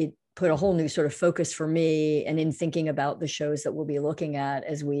 it put a whole new sort of focus for me, and in thinking about the shows that we'll be looking at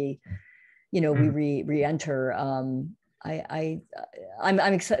as we we re-enter.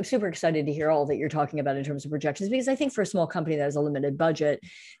 I'm super excited to hear all that you're talking about in terms of projections, because I think for a small company that has a limited budget,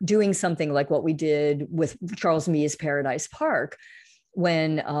 doing something like what we did with Charles Mee's Paradise Park,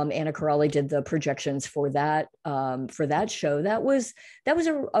 when Anna Corelli did the projections for that show, that was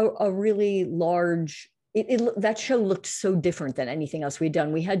a really large. That show looked so different than anything else we'd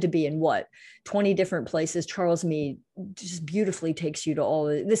done. We had to be in 20 different places. Charles Mee just beautifully takes you to all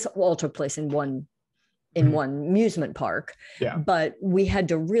this. All took place in one amusement park. Yeah. But we had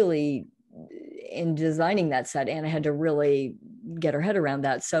to really, in designing that set, Anna had to really get her head around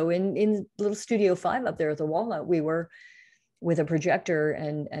that. So in little Studio 5 up there at the Walnut, we were with a projector,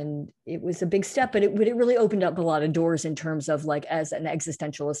 and it was a big step, but it really opened up a lot of doors in terms of, like, as an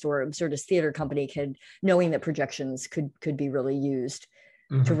existentialist or absurdist theater company, knowing that projections could be really used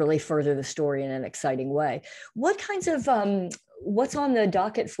to really further the story in an exciting way. What kinds of what's on the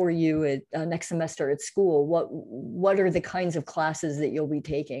docket for you at next semester at school? What are the kinds of classes that you'll be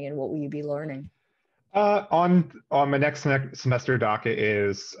taking, and what will you be learning? On my next semester docket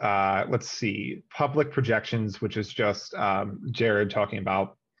is let's see, public projections, which is just Jared talking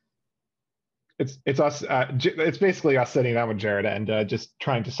about. It's us. It's basically us sitting down with Jared and just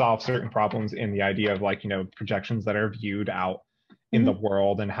trying to solve certain problems in the idea of, like, projections that are viewed out in the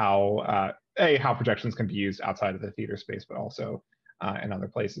world, and how projections can be used outside of the theater space, but also in other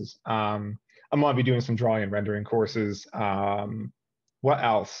places. I'm going to be doing some drawing and rendering courses. What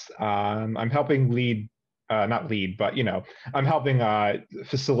else? I'm helping I'm helping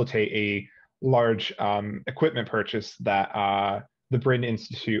facilitate a large equipment purchase that the Bryn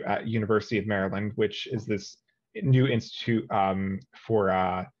Institute at University of Maryland, which is this new institute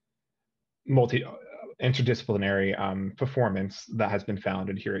for interdisciplinary performance that has been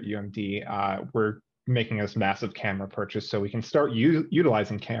founded here at UMD. We're making this massive camera purchase so we can start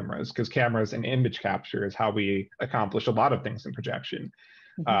utilizing cameras, because cameras and image capture is how we accomplish a lot of things in projection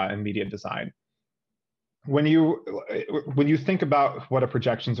and media design. when you think about what a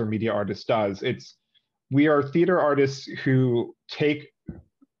projections or media artist does, we are theater artists who take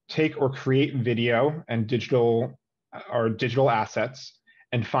or create video and digital assets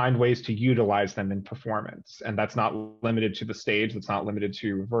and find ways to utilize them in performance. And that's not limited to the stage. That's not limited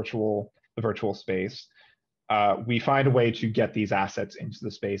to the virtual space. We find a way to get these assets into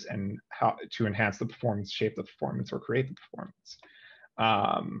the space and how to enhance the performance, shape the performance, or create the performance.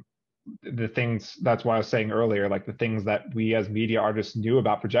 The things, that's why I was saying earlier, like the things that we as media artists knew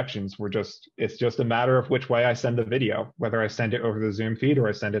about projections it's just a matter of which way I send the video, whether I send it over the Zoom feed or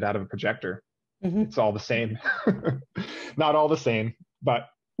I send it out of a projector. Mm-hmm. It's all the same. Not all the same, but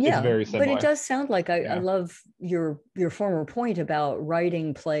yeah, it's very similar. But it does sound like I love your former point about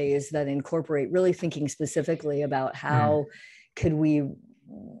writing plays that incorporate really thinking specifically about how could we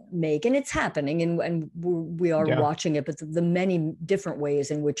make, and it's happening, and we are watching it, but the many different ways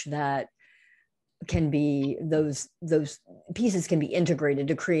in which that can be, those pieces can be integrated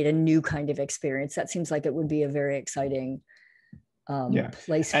to create a new kind of experience. That seems like it would be a very exciting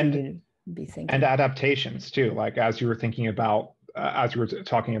place for you to be thinking. And adaptations too, like as you were thinking about as you were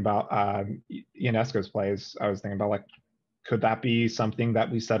talking about Ionesco's plays, I was thinking about, like, could that be something that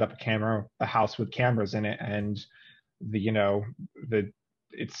we set up a house with cameras in it, and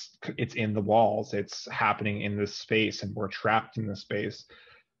it's in the walls, it's happening in this space, and we're trapped in this space.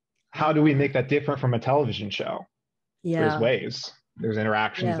 How do we make that different from a television show? There's ways, there's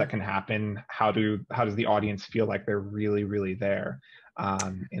interactions that can happen. How does the audience feel like they're really, really there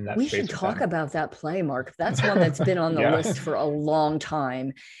in that space? We should talk about that play, Mark. That's one that's been on the list for a long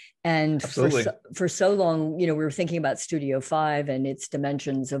time. And for so long, we were thinking about Studio 5 and its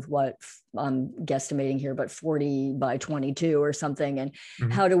dimensions of what I'm guesstimating here, but 40 by 22 or something. And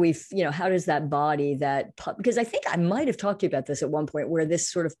how do we, how does that body, because I think I might have talked to you about this at one point, where this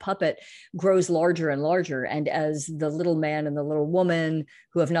sort of puppet grows larger and larger. And as the little man and the little woman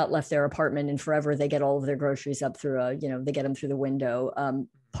who have not left their apartment in forever, they get all of their groceries up through they get them through the window,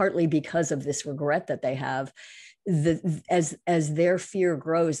 partly because of this regret that they have. As their fear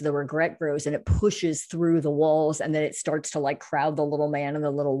grows, the regret grows, and it pushes through the walls, and then it starts to like crowd the little man and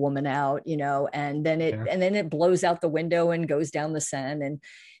the little woman out, and then it blows out the window and goes down the Seine. And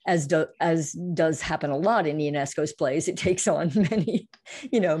as does happen a lot in Ionesco's plays, it takes on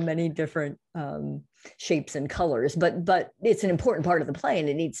many different shapes and colors, but it's an important part of the play, and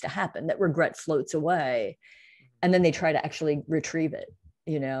it needs to happen. That regret floats away, and then they try to actually retrieve it,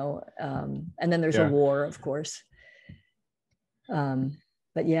 and then there's a war, of course.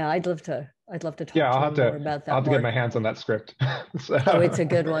 But yeah, I'd love to talk I'll to you more about that. I'll have to get my hands on that script. Oh, it's a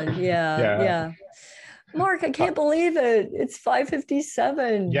good one. Yeah. Mark, I can't believe it. It's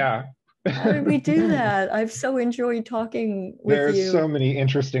 5:57. Yeah. How did we do that? I've so enjoyed talking with you. There's so many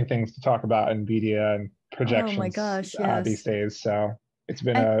interesting things to talk about in media and projections. Oh my gosh, yes. These days. So it's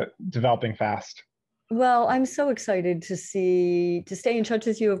been developing fast. Well, I'm so excited to stay in touch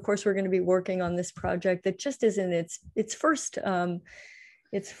with you. Of course, we're going to be working on this project that just is in its first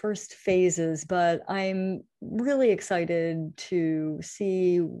phases, but I'm really excited to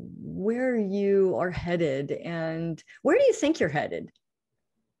see where you are headed. And where do you think you're headed?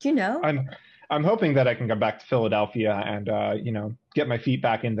 Do you know? I'm hoping that I can go back to Philadelphia and get my feet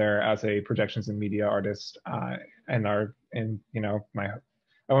back in there as a projections and media artist, I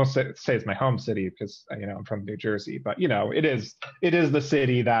won't say it's my home city because I'm from New Jersey, but it is the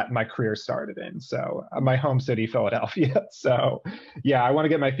city that my career started in. So my home city, Philadelphia. So yeah, I want to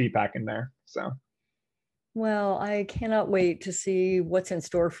get my feet back in there. So. Well, I cannot wait to see what's in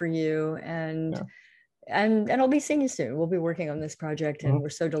store for you, and I'll be seeing you soon. We'll be working on this project, and we're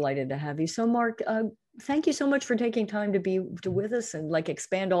so delighted to have you. So Mark, thank you so much for taking time to be with us and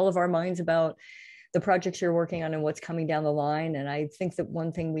expand all of our minds about the projects you're working on and what's coming down the line. And I think that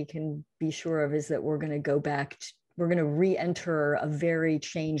one thing we can be sure of is that we're going to go back, we're going to re-enter a very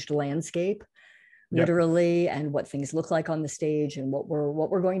changed landscape, literally, and what things look like on the stage, and what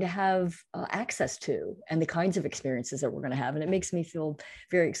we're going to have access to, and the kinds of experiences that we're going to have. And it makes me feel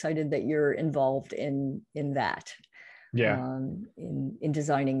very excited that you're involved in that, in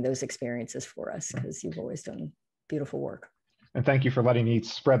designing those experiences for us, because you've always done beautiful work. And thank you for letting me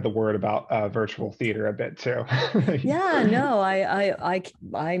spread the word about virtual theater a bit too. Yeah, no,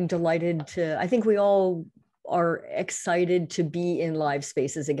 I'm delighted to. I think we all are excited to be in live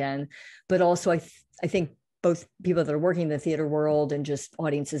spaces again, but also I think both people that are working in the theater world and just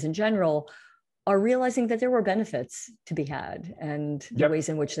audiences in general are realizing that there were benefits to be had, and the ways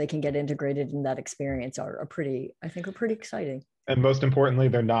in which they can get integrated in that experience are pretty exciting. And most importantly,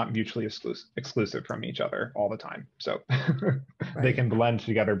 they're not mutually exclusive from each other all the time. So they can blend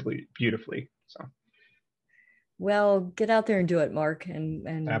together beautifully. So Well, get out there and do it, Mark.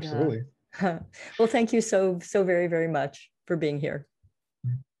 Absolutely. Well, thank you so very, very much for being here.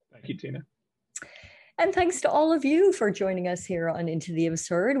 Thank you, Tina. And thanks to all of you for joining us here on Into the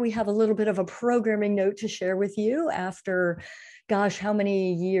Absurd. We have a little bit of a programming note to share with you after, gosh, how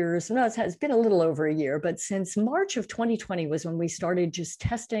many years? No, it's been a little over a year, but since March of 2020 was when we started just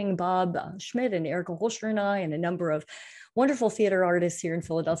testing. Bob Schmidt and Erica Holster and I and a number of wonderful theater artists here in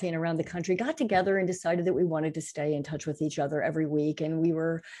Philadelphia and around the country got together and decided that we wanted to stay in touch with each other every week. And we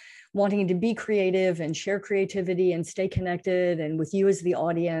were wanting to be creative and share creativity and stay connected. And with you as the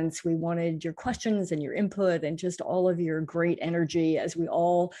audience, we wanted your questions and your input and just all of your great energy as we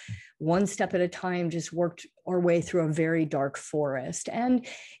all, one step at a time, just worked our way through a very dark forest. And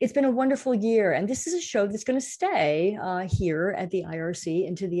it's been a wonderful year. And this is a show that's going to stay here at the IRC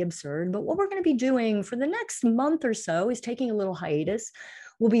Into the Absurd. But what we're going to be doing for the next month or so is taking a little hiatus.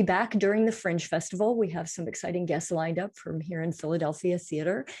 We'll be back during the Fringe Festival. We have some exciting guests lined up from here in Philadelphia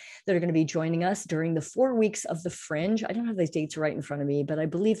theater that are going to be joining us during the 4 weeks of the Fringe. I don't have those dates right in front of me, but I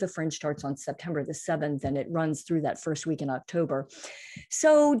believe the Fringe starts on September the 7th and it runs through that first week in October.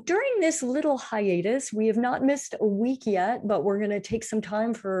 So during this little hiatus, we have not missed a week yet, but we're going to take some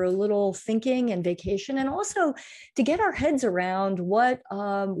time for a little thinking and vacation, and also to get our heads around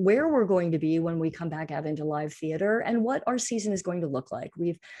where we're going to be when we come back out into live theater and what our season is going to look like.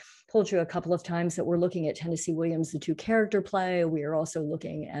 We've told you a couple of times that we're looking at Tennessee Williams' The Two Character Play. We are also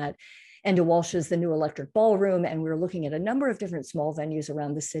looking at Enda Walsh's The New Electric Ballroom, and we're looking at a number of different small venues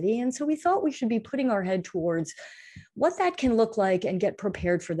around the city. And so we thought we should be putting our head towards what that can look like and get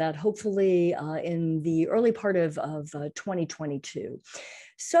prepared for that, hopefully in the early part of 2022.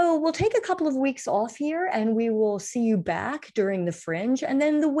 So we'll take a couple of weeks off here and we will see you back during the Fringe. And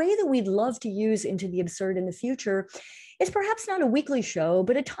then the way that we'd love to use Into the Absurd in the future is perhaps not a weekly show,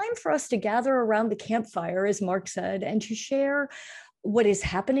 but a time for us to gather around the campfire, as Mark said, and to share what is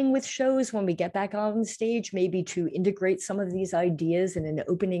happening with shows when we get back on stage, maybe to integrate some of these ideas in an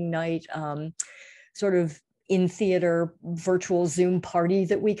opening night sort of in theater virtual Zoom party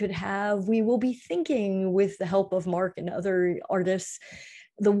that we could have. We will be thinking, with the help of Mark and other artists,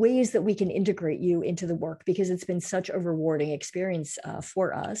 the ways that we can integrate you into the work, because it's been such a rewarding experience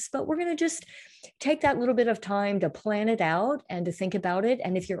for us. But we're going to just take that little bit of time to plan it out and to think about it.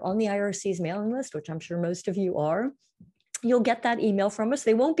 And if you're on the IRC's mailing list, which I'm sure most of you are, you'll get that email from us.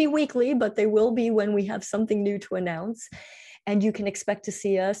 They won't be weekly, but they will be when we have something new to announce. And you can expect to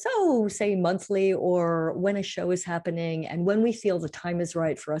see us, say monthly, or when a show is happening and when we feel the time is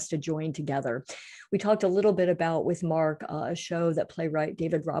right for us to join together. We talked a little bit about, with Mark, a show that playwright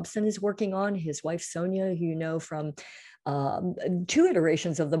David Robson is working on. His wife, Sonia, who you know from 2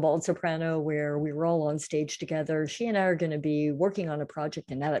 iterations of The Bald Soprano, where we were all on stage together. She and I are going to be working on a project,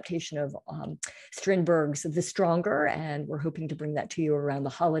 an adaptation of Strindberg's The Stronger, and we're hoping to bring that to you around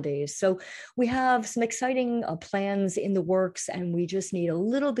the holidays. So we have some exciting plans in the works, and we just need a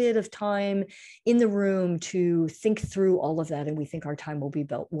little bit of time in the room to think through all of that, and we think our time will be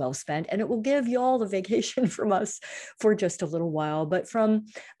well spent, and it will give you all the vacation from us for just a little while. But from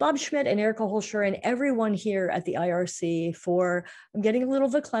Bob Schmidt and Erica Holster and everyone here at the IRC, I'm getting a little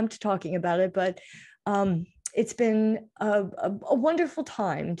verklempt talking about it, but it's been a wonderful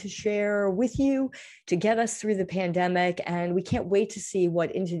time to share with you, to get us through the pandemic. And we can't wait to see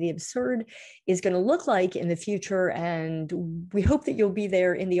what Into the Absurd is going to look like in the future. And we hope that you'll be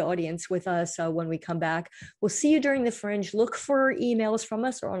there in the audience with us when we come back. We'll see you during the Fringe. Look for emails from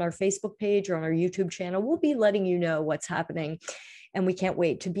us or on our Facebook page or on our YouTube channel. We'll be letting you know what's happening. And we can't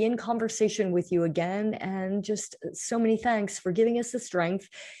wait to be in conversation with you again. And just so many thanks for giving us the strength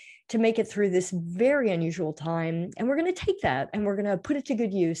to make it through this very unusual time. And we're going to take that and we're going to put it to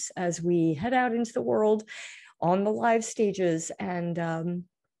good use as we head out into the world on the live stages. And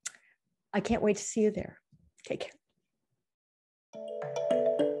I can't wait to see you there. Take care.